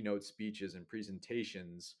and keynote speeches and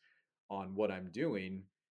presentations on what I'm doing.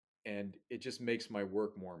 And it just makes my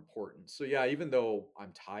work more important. So yeah, even though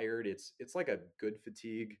I'm tired, it's like a good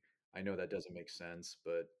fatigue. I know that doesn't make sense,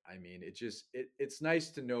 but I mean, it's nice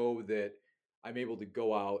to know that I'm able to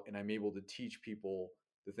go out and I'm able to teach people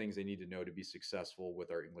the things they need to know to be successful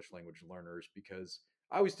with our English language learners. Because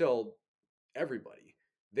I always tell everybody,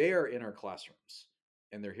 they are in our classrooms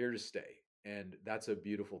and they're here to stay. And that's a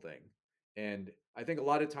beautiful thing. And I think a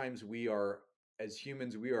lot of times as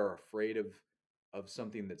humans, we are afraid of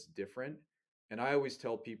something that's different. And I always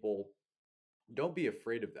tell people, don't be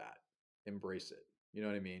afraid of that. Embrace it. You know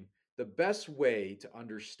what I mean? The best way to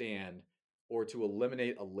understand or to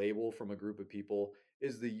eliminate a label from a group of people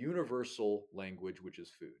is the universal language, which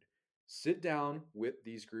is food. Sit down with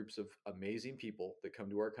these groups of amazing people that come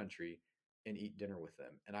to our country and eat dinner with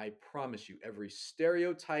them. And I promise you, every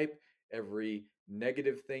stereotype, every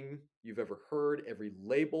negative thing you've ever heard, every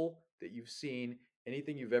label that you've seen,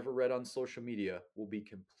 anything you've ever read on social media will be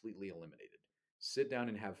completely eliminated. Sit down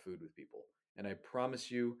and have food with people. And I promise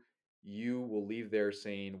you, you will leave there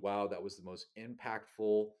saying, wow, that was the most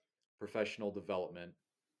impactful professional development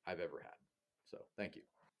I've ever had. So thank you.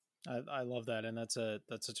 I love that. And that's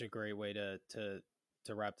such a great way to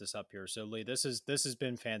wrap this up here. So Lee, this has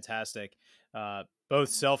been fantastic. Both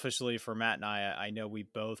selfishly for Matt and I know we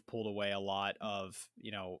both pulled away a lot of,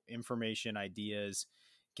 information, ideas,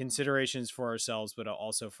 considerations for ourselves, but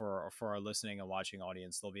also for our listening and watching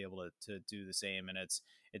audience. They'll be able to do the same. And it's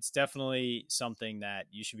definitely something that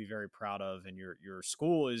you should be very proud of. And your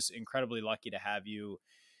school is incredibly lucky to have you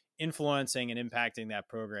influencing and impacting that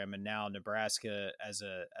program. And now Nebraska as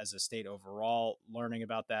a state overall, learning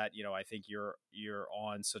about that, I think you're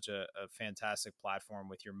on such a fantastic platform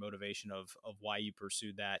with your motivation of why you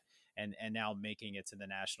pursued that, and now making it to the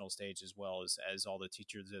national stage, as well as all the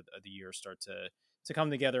teachers of the year start to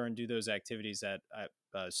come together and do those activities that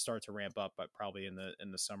start to ramp up, but probably in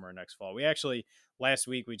the summer or next fall. We actually, last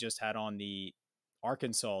week, we just had on the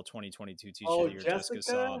Arkansas 2022 Teacher of the Year, Jessica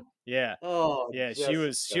Song. Yeah. Oh, yeah.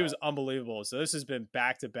 Jessica. She was unbelievable. So this has been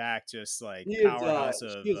back to back, just like She is, powerhouse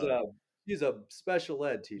of. She's a special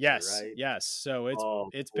ed teacher, Yes, right? yes. So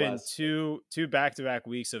it's been bless. two back to back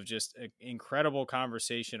weeks of just incredible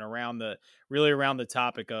conversation around the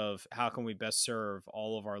topic of how can we best serve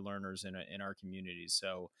all of our learners in our communities.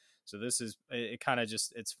 So this is it. Kind of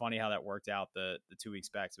just, it's funny how that worked out the 2 weeks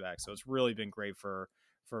back to back. So it's really been great for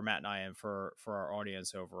Matt and I, and for our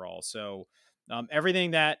audience overall. So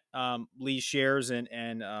everything that Lee shares and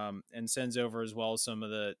sends over, as well as some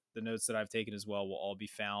of the notes that I've taken as well, will all be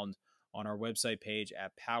found on our website page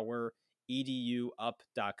at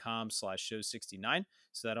powereduup.com/show69.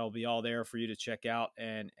 So that'll be all there for you to check out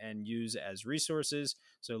and use as resources.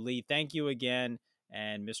 So Lee, thank you again.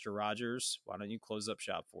 And Mr. Rogers, why don't you close up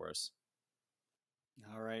shop for us?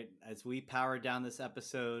 All right. As we power down this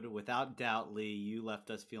episode, without doubt, Lee, you left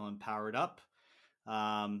us feeling powered up.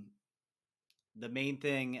 The main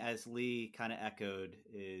thing, as Lee kind of echoed,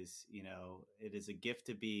 is, it is a gift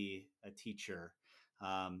to be a teacher.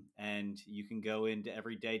 And you can go into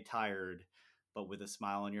every day tired, but with a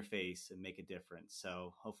smile on your face, and make a difference.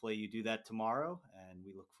 So hopefully you do that tomorrow, and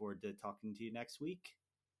we look forward to talking to you next week.